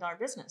 $500 million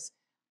business.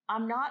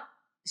 I'm not,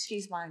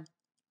 excuse my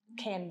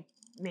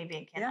maybe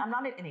in Canada. I'm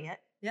not an idiot.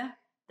 Yeah.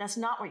 That's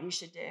not what you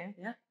should do.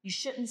 Yeah. You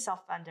shouldn't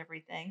self-fund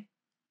everything.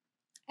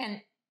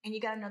 And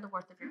you got to know the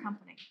worth of your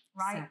company,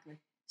 right? Exactly.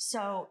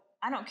 So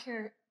I don't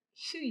care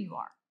who you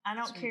are. I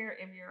don't care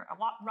if you're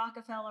a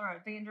Rockefeller,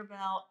 a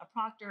Vanderbilt, a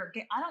Proctor.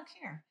 I don't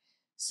care.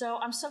 So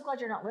I'm so glad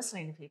you're not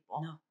listening to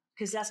people. No.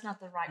 Because that's not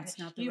the right.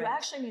 You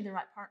actually need the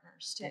right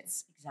partners too.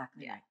 That's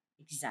exactly right.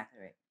 Exactly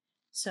right.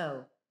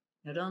 So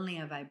not only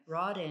have I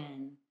brought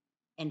in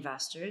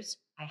investors,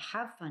 I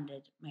have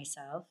funded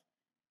myself,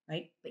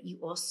 right? But you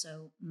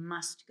also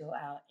must go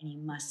out and you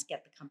must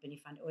get the company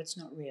funded, or it's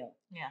not real.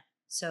 Yeah.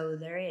 So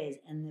there is,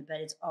 but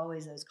it's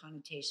always those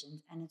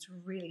connotations, and it's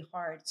really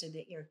hard. So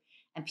that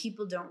and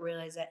people don't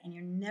realize that, and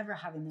you're never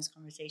having those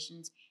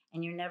conversations,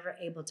 and you're never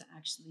able to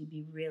actually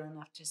be real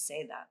enough to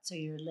say that. So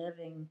you're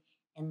living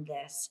in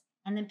this,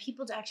 and then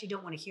people actually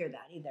don't want to hear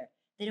that either.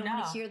 They don't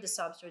want to hear the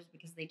sob stories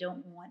because they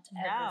don't want to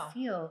ever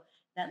feel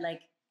that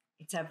like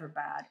it's ever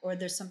bad or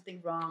there's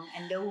something wrong,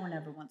 and no one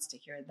ever wants to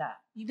hear that.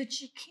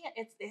 But you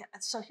can't.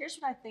 So here's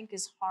what I think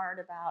is hard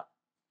about.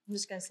 I'm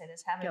just going to say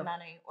this: having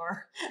money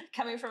or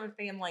coming from a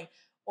family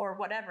or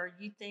whatever.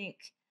 You think.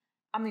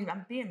 I mean,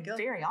 I'm being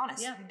very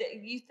honest. Yeah.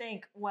 You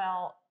think,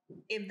 well,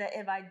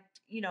 if I,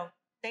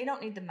 they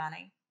don't need the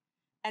money,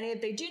 and if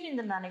they do need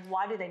the money,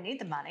 why do they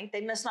need the money? They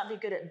must not be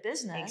good at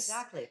business.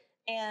 Exactly.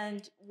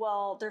 And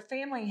well, their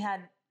family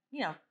had,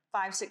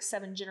 5, 6,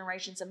 7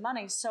 generations of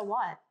money. So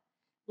what?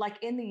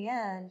 Like in the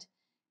end,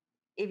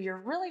 if you're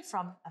really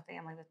from a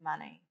family with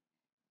money,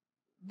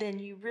 then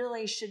you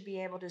really should be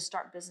able to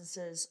start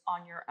businesses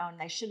on your own.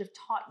 They should have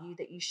taught you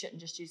that you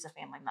shouldn't just use the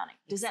family money.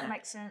 Does that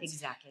make sense?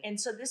 Exactly. And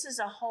so this is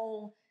a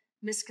whole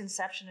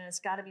misconception, and it's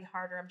got to be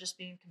harder. I'm just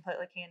being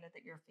completely candid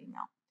that you're a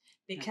female,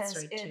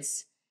 because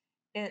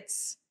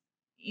it's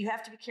you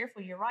have to be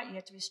careful. You're right. You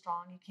have to be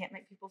strong. You can't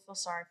make people feel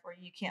sorry for you.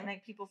 You can't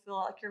make people feel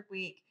like you're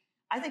weak.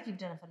 I think you've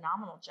done a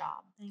phenomenal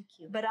job. Thank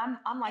you. But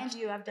I'm like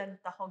you. I've done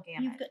the whole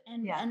gamut.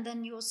 And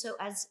then you also,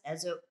 as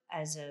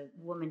a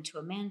woman to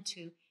a man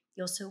too,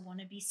 you also want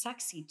to be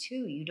sexy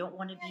too. You don't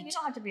want to be. You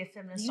don't have to be a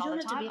feminist all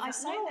the time. I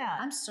say that.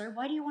 I'm sorry.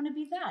 Why do you want to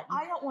be that?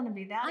 I don't want to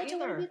be that either. I don't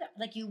want to be that.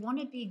 Like you want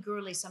to be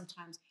girly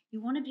sometimes.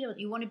 You want to be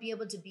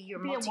able to be your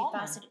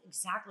multifaceted.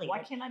 Exactly. Why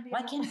can't I be?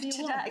 Why can't I be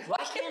a woman?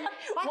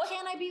 Why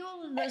can't I be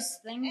all of those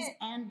things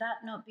and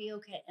that not be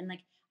okay? And like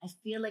I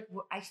feel like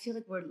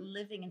we're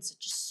living in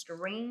such a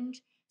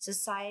strange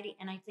society,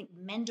 and I think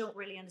men don't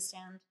really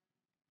understand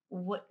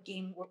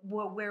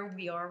where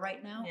we are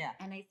right now. Yeah.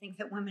 And I think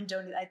that women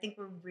don't. I think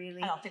we're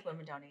really. I don't think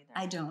women don't either.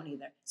 I don't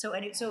either. So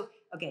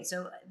okay.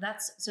 So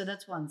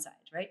that's one side,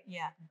 right?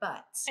 Yeah.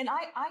 But and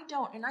I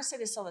don't, and I say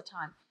this all the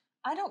time.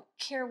 I don't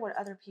care what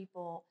other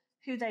people,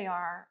 who they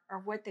are or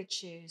what they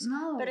choose.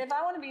 No. But if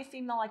I want to be a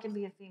female, I can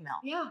be a female.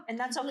 Yeah. And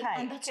that's okay.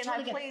 And that's can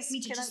totally I please?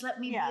 Me too. Just let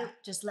me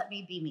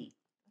be me.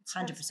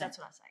 100%. That's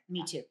what I say.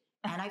 Me too.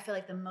 And I feel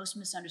like the most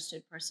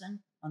misunderstood person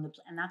on the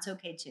planet, and that's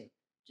okay too,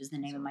 which is the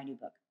name of my new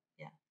book.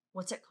 Yeah.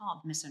 What's it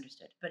called?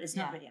 Misunderstood. But it's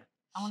not, but yeah.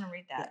 I want to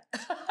read that.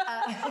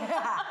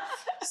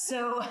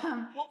 So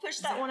we'll push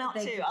that one out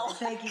too.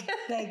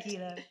 Thank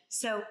you.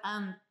 So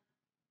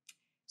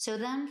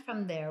then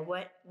from there,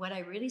 what I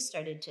really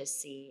started to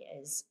see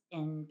is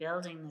in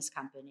building this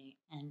company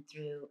and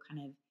through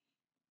kind of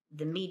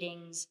the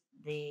meetings,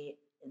 the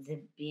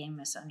being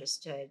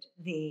misunderstood,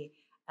 the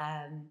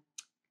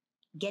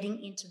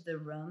getting into the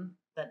room,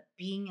 but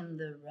being in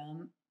the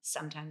room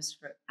sometimes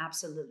for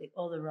absolutely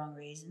all the wrong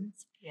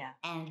reasons. Yeah.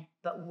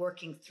 But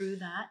working through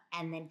that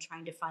and then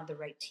trying to find the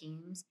right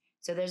teams.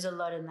 So there's a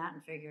lot in that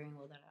and figuring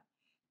all that out.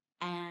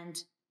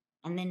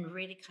 And then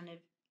really kind of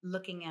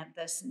looking at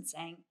this and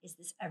saying, is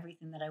this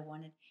everything that I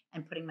wanted?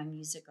 And putting my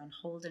music on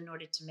hold in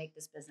order to make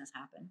this business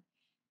happen.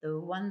 The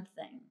one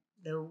thing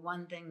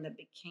that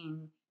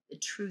became the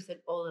truth in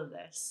all of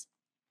this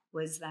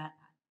was that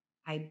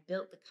I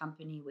built the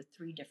company with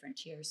 3 different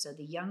tiers. So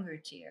the younger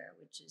tier,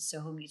 which is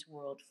Soho Meets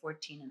World,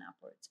 14 and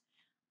upwards.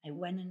 I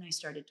went and I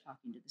started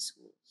talking to the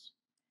schools.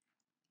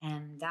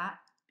 And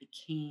that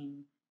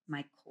became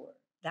my core.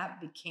 That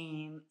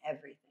became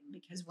everything.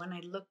 Because when I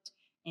looked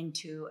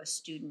into a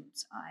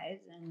student's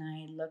eyes and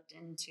I looked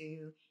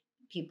into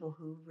people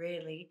who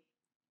really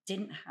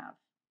didn't have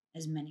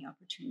as many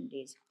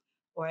opportunities,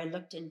 or I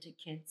looked into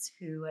kids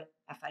who at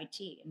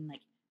FIT and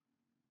like,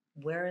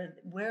 where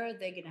are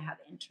they going to have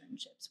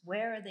internships?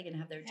 Where are they going to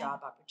have their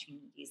job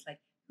opportunities? Like,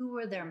 who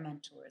are their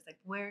mentors? Like,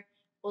 where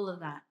all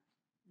of that.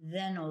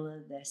 Then all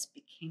of this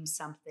became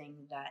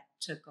something that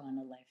took on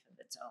a life of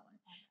its own.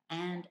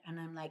 And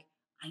I'm like,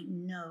 I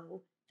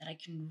know that I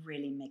can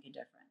really make a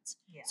difference.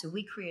 Yeah. So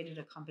we created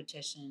a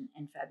competition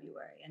in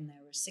February, and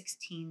there were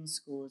 16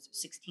 schools,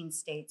 16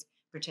 states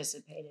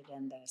participated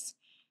in this.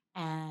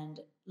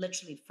 And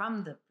literally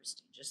from the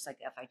prestigious, like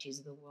FITs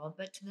of the world,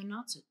 but to the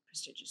not so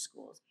prestigious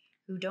schools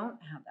who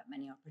don't have that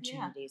many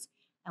opportunities.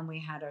 Yeah. And we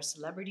had our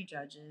celebrity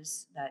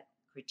judges that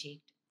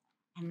critiqued.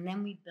 And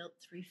then we built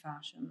 3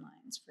 fashion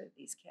lines for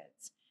these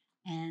kids.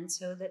 And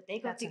so that they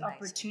got the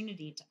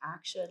opportunity to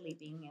actually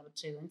being able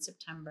to, in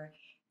September,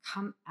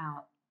 come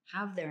out,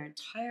 have their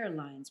entire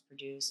lines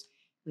produced.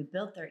 We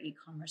built their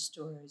e-commerce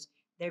stores.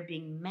 They're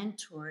being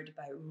mentored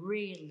by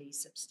really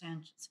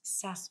substantial,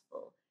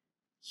 successful,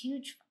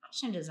 huge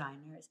fashion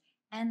designers,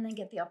 and then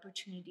get the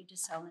opportunity to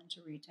sell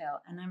into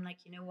retail. And I'm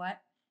like, you know what?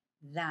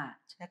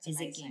 That's a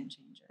game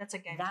changer. That's a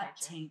game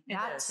changer.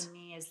 That to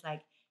me is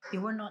like,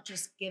 we're not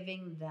just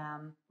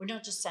we're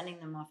not just sending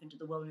them off into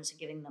the wilderness and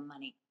giving them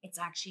money. It's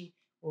actually,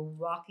 we're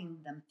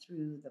walking them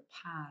through the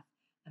path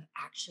of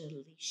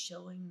actually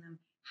showing them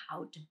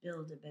how to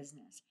build a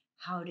business,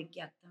 how to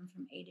get them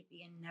from A to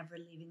B and never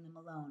leaving them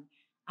alone.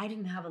 I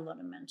didn't have a lot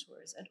of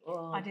mentors at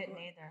all. I didn't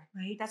either.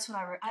 Right? That's what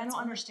I don't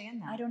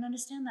understand that. I don't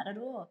understand that at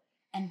all.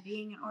 And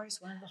being an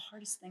artist, one of the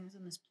hardest things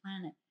on this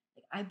planet.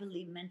 Like, I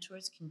believe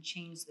mentors can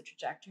change the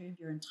trajectory of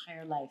your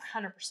entire life.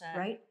 100%.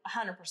 Right?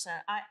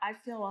 100%. I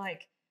feel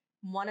like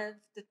one of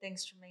the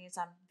things for me is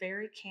I'm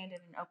very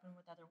candid and open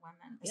with other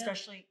women,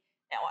 especially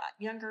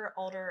younger,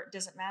 older, it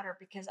doesn't matter,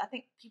 because I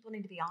think people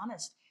need to be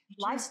honest.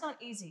 Life's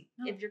not easy.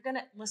 No. If you're going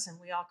to listen,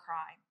 we all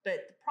cry.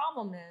 But the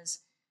problem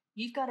is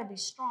you've got to be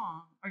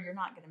strong or you're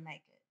not going to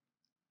make it.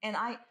 And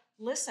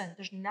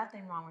there's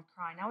nothing wrong with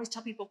crying. I always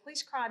tell people,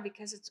 please cry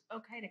because it's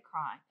okay to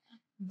cry.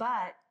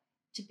 But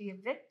to be a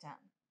victim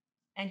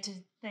and to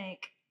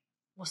think,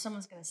 well,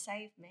 someone's going to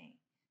save me.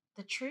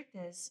 The truth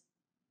is,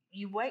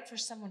 you wait for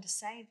someone to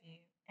save you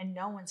and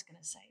no one's going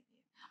to save you.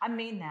 I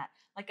mean that.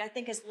 Like, I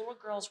think as little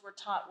girls, we're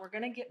taught we're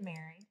going to get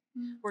married.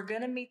 Mm-hmm. We're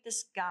going to meet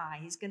this guy.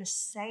 He's going to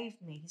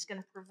save me. He's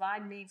going to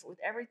provide me with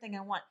everything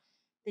I want.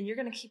 Then you're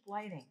going to keep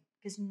waiting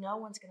because no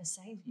one's going to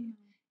save you.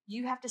 Mm-hmm.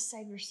 You have to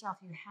save yourself.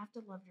 You have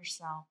to love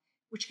yourself,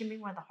 which can be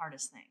one of the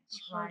hardest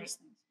things. Hardest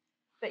things.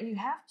 But you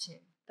have to.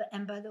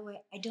 And by the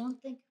way, I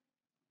don't think,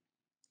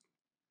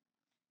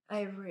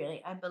 I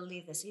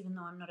believe this, even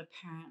though I'm not a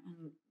parent,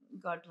 and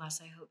God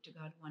bless, I hope to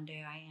God one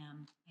day I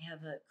am. I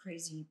have a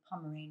crazy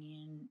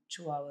Pomeranian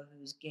Chihuahua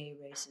who's gay,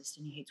 racist,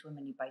 and he hates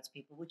women, he bites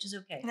people, which is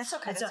okay. And that's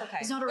okay. That's okay.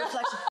 It's not a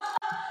reflection.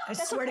 I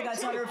swear to God,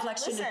 it's not a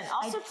reflection. Listen,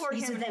 I'll support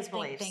him in his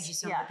beliefs. Thank you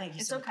so much. Thank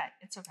you so much.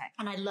 It's okay.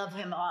 And I love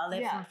him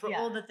for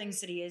all the things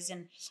that he is,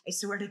 and I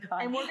swear to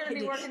God. And we're going to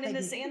be working in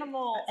this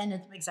animal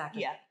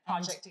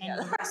project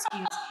together. And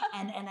rescues,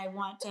 and I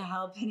want to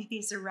help, and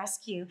he's a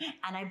rescue,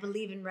 and I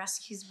believe in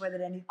rescues more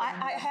than anything.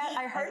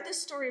 I heard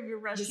this story of your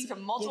rescue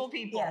from multiple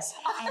people. Yes,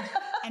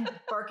 and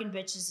Barking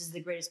Bitches is the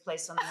greatest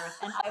place on the earth,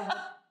 and I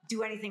will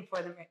do anything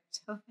for them.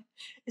 So,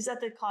 Is that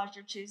the cause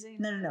you're choosing?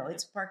 no.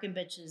 It's Parkin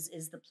Bitches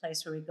is the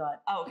place where we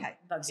got Okay.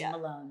 Bugsy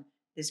Malone,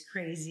 this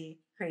crazy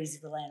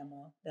little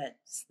animal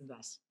that's the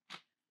best.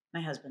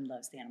 My husband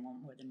loves the animal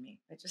more than me.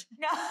 But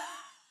No.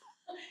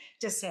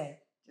 just say.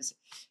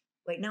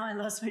 Wait, now I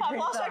lost my train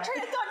I lost my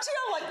train of thought too.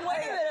 I'm like,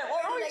 wait a minute,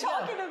 what were we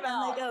talking about?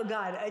 I'm like, oh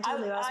God, I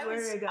totally lost. Where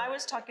did I go? I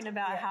was talking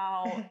about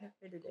how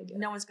Where did I go?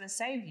 no one's going to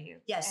save you.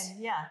 Yes.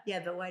 And yeah,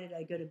 but why did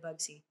I go to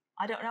Bugsy?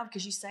 I don't know,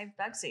 because you saved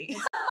Bugsy.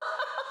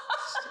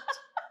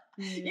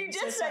 You did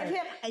So save sorry.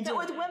 him. I But did.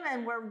 with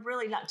women, we're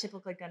really not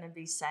typically going to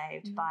be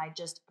saved by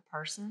just a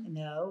person.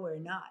 No, we're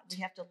not. We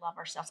have to love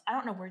ourselves. I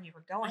don't know where you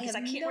were going because I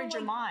have can't no read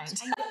your idea.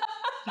 mind.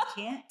 You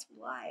can't?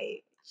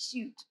 Why?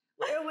 Shoot.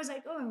 Where was I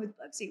going with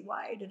Bugsy?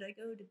 Why did I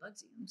go to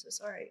Bugsy? I'm so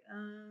sorry.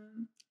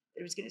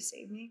 It was going to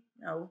save me?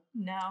 No.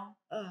 No.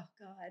 Oh,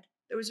 God.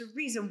 There was a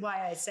reason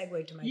why I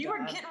segued to my You dog.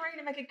 were getting ready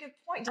to make a good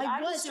point.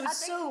 I was. It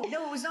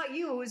was not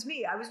you. It was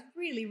me. I was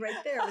really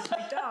right there with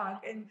my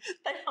dog. And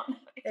They don't know.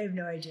 I have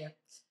no idea.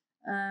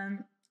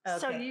 Okay.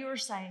 So you were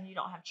saying you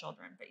don't have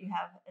children, but you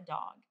have a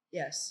dog.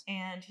 Yes.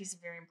 And he's a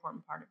very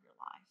important part of your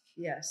life.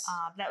 Yes.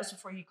 That was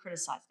before you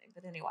criticized him.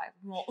 But anyway,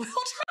 we'll try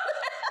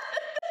that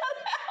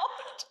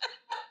out.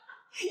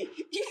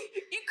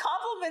 You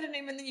complimented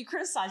him and then you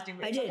criticized him.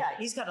 I did. Okay.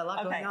 He's got a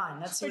lot going on.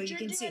 That's what you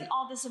can see. But you're doing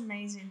all this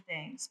amazing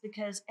things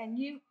because, and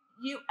you,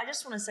 I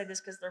just want to say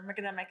this because they're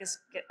going to make us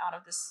get out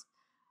of this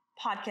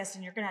podcast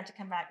and you're going to have to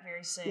come back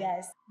very soon.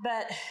 Yes.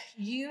 But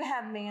you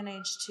have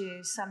managed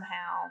to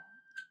somehow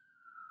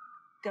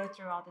go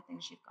through all the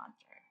things you've gone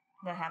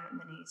through that haven't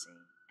been easy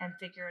and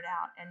figure it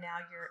out. And now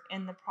you're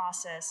in the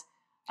process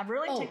of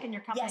really taking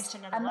your company to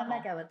another level. I'm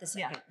going to go with this.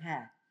 Yeah. Okay.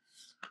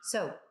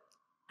 So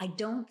I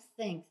don't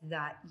think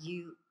that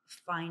you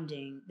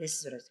finding, this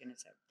is what I was going to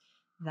say,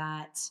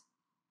 that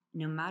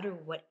no matter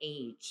what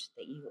age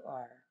that you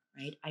are,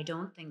 right? I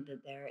don't think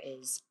that there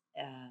is,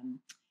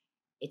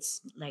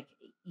 it's like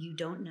you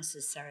don't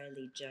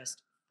necessarily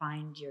just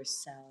find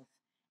yourself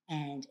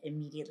and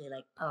immediately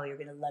like, oh, you're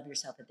going to love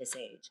yourself at this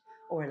age.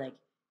 Or like,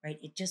 right?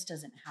 It just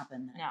doesn't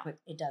happen that quick.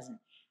 It doesn't.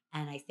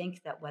 And I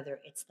think that whether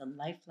it's the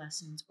life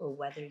lessons or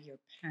whether your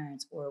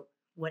parents or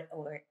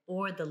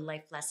the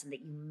life lesson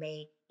that you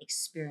may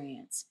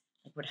experience,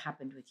 like what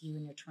happened with you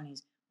in your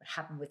 20s, what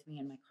happened with me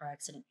in my car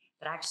accident,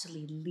 that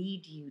actually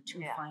lead you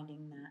to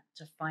finding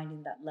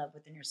that love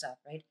within yourself,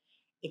 right?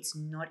 It's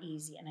not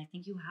easy. And I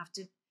think you have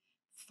to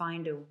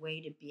find a way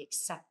to be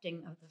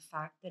accepting of the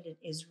fact that it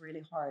is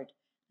really hard.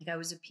 Like I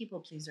was a people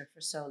pleaser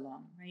for so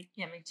long, right?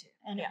 Yeah, me too.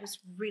 And it was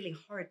really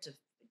hard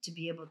to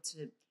be able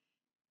to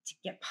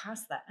get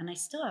past that. And I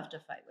still have to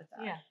fight with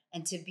that. Yeah.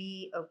 And to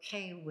be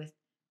okay with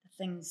the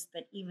things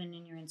that even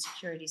in your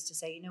insecurities to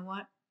say, you know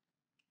what?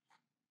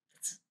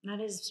 That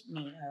is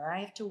me, or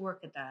I have to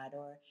work at that,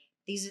 or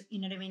these,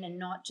 you know what I mean? And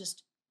not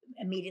just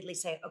immediately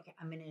say, okay,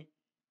 I'm going to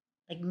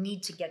like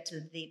need to get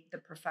to the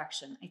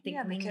perfection. I think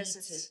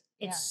because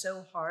it's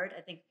so hard.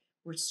 I think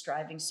we're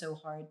striving so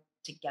hard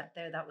to get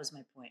there. That was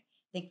my point.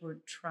 I think we're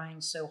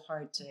trying so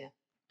hard to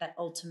that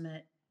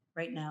ultimate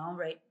right now,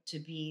 right? To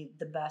be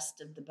the best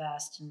of the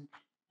best. And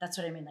that's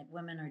what I mean. Like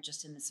women are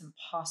just in this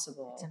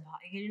impossible.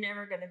 You're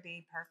never going to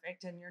be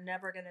perfect and you're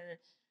never going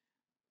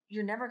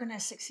to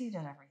succeed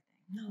at everything.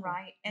 No,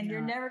 right. And you're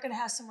never going to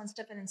have someone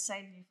step in and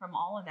save you from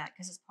all of that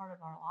because it's part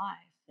of our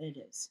life. It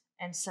is.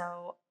 And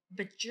so,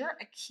 but you're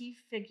a key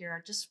figure.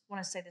 I just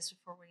want to say this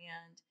before we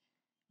end.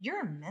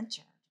 You're a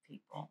mentor to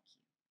people.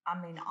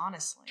 I mean,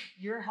 honestly,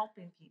 you're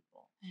helping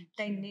people.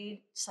 They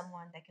need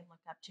someone they can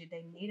look up to.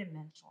 They need a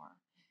mentor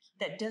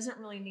that doesn't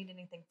really need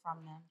anything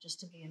from them, just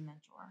to be a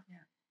mentor.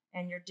 Yeah.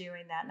 And you're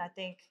doing that. And I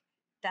think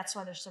that's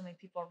why there's so many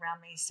people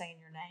around me saying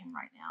your name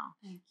right now.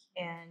 Thank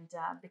you. And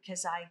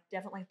because I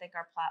definitely think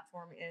our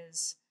platform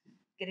is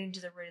getting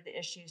to the root of the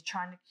issues,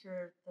 trying to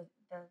cure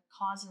the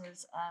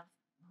causes of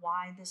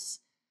why there's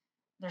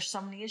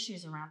so many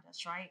issues around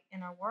us, right,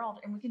 in our world.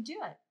 And we can do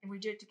it. And we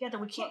do it together.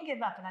 We can't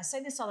give up. And I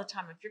say this all the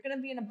time. If you're going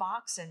to be in a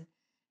box and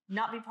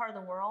not be part of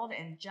the world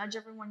and judge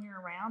everyone you're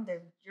around,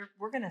 then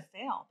we're going to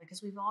fail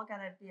because we've all got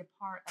to be a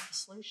part of the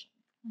solution.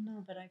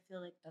 No, but I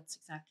feel like that's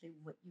exactly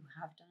what you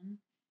have done.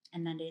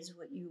 And that is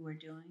what you were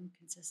doing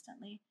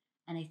consistently.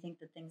 And I think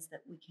the things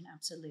that we can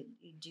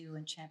absolutely do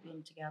and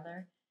champion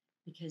together,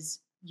 because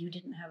you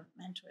didn't have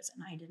mentors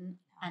and I didn't.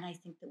 And I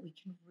think that we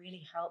can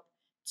really help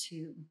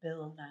to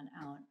build that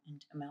out.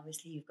 And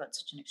obviously you've got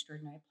such an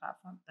extraordinary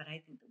platform, but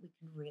I think that we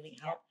can really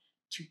help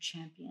to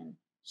champion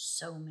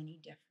so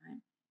many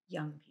different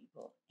young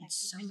people in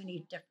so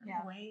many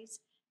different ways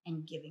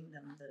and giving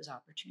them those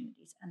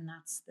opportunities. And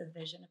that's the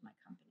vision of my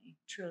company,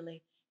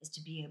 truly, is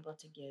to be able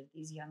to give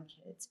these young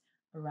kids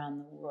around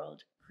the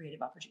world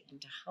creative opportunity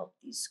and to help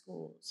these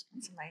schools.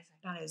 It's amazing.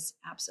 That is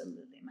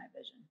absolutely my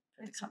vision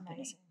for the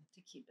company,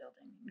 to keep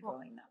building and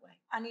growing that way.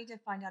 I need to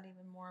find out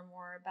even more and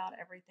more about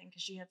everything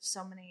because you have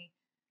so many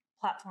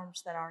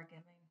platforms that are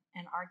giving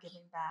and are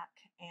giving back.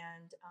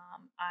 And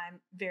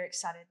I'm very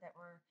excited that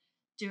we're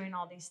doing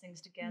all these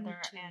things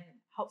together, and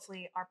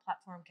hopefully our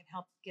platform can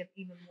help give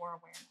even more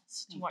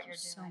awareness to what you're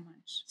doing. So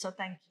much. So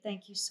thank you.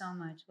 Thank you so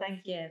much. What a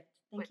gift.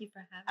 Thank you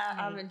for having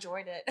me. I've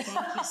enjoyed it.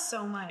 Thank you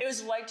so much. It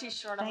was way too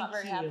short. I'm not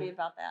very happy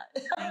about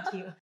that. Thank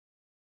you.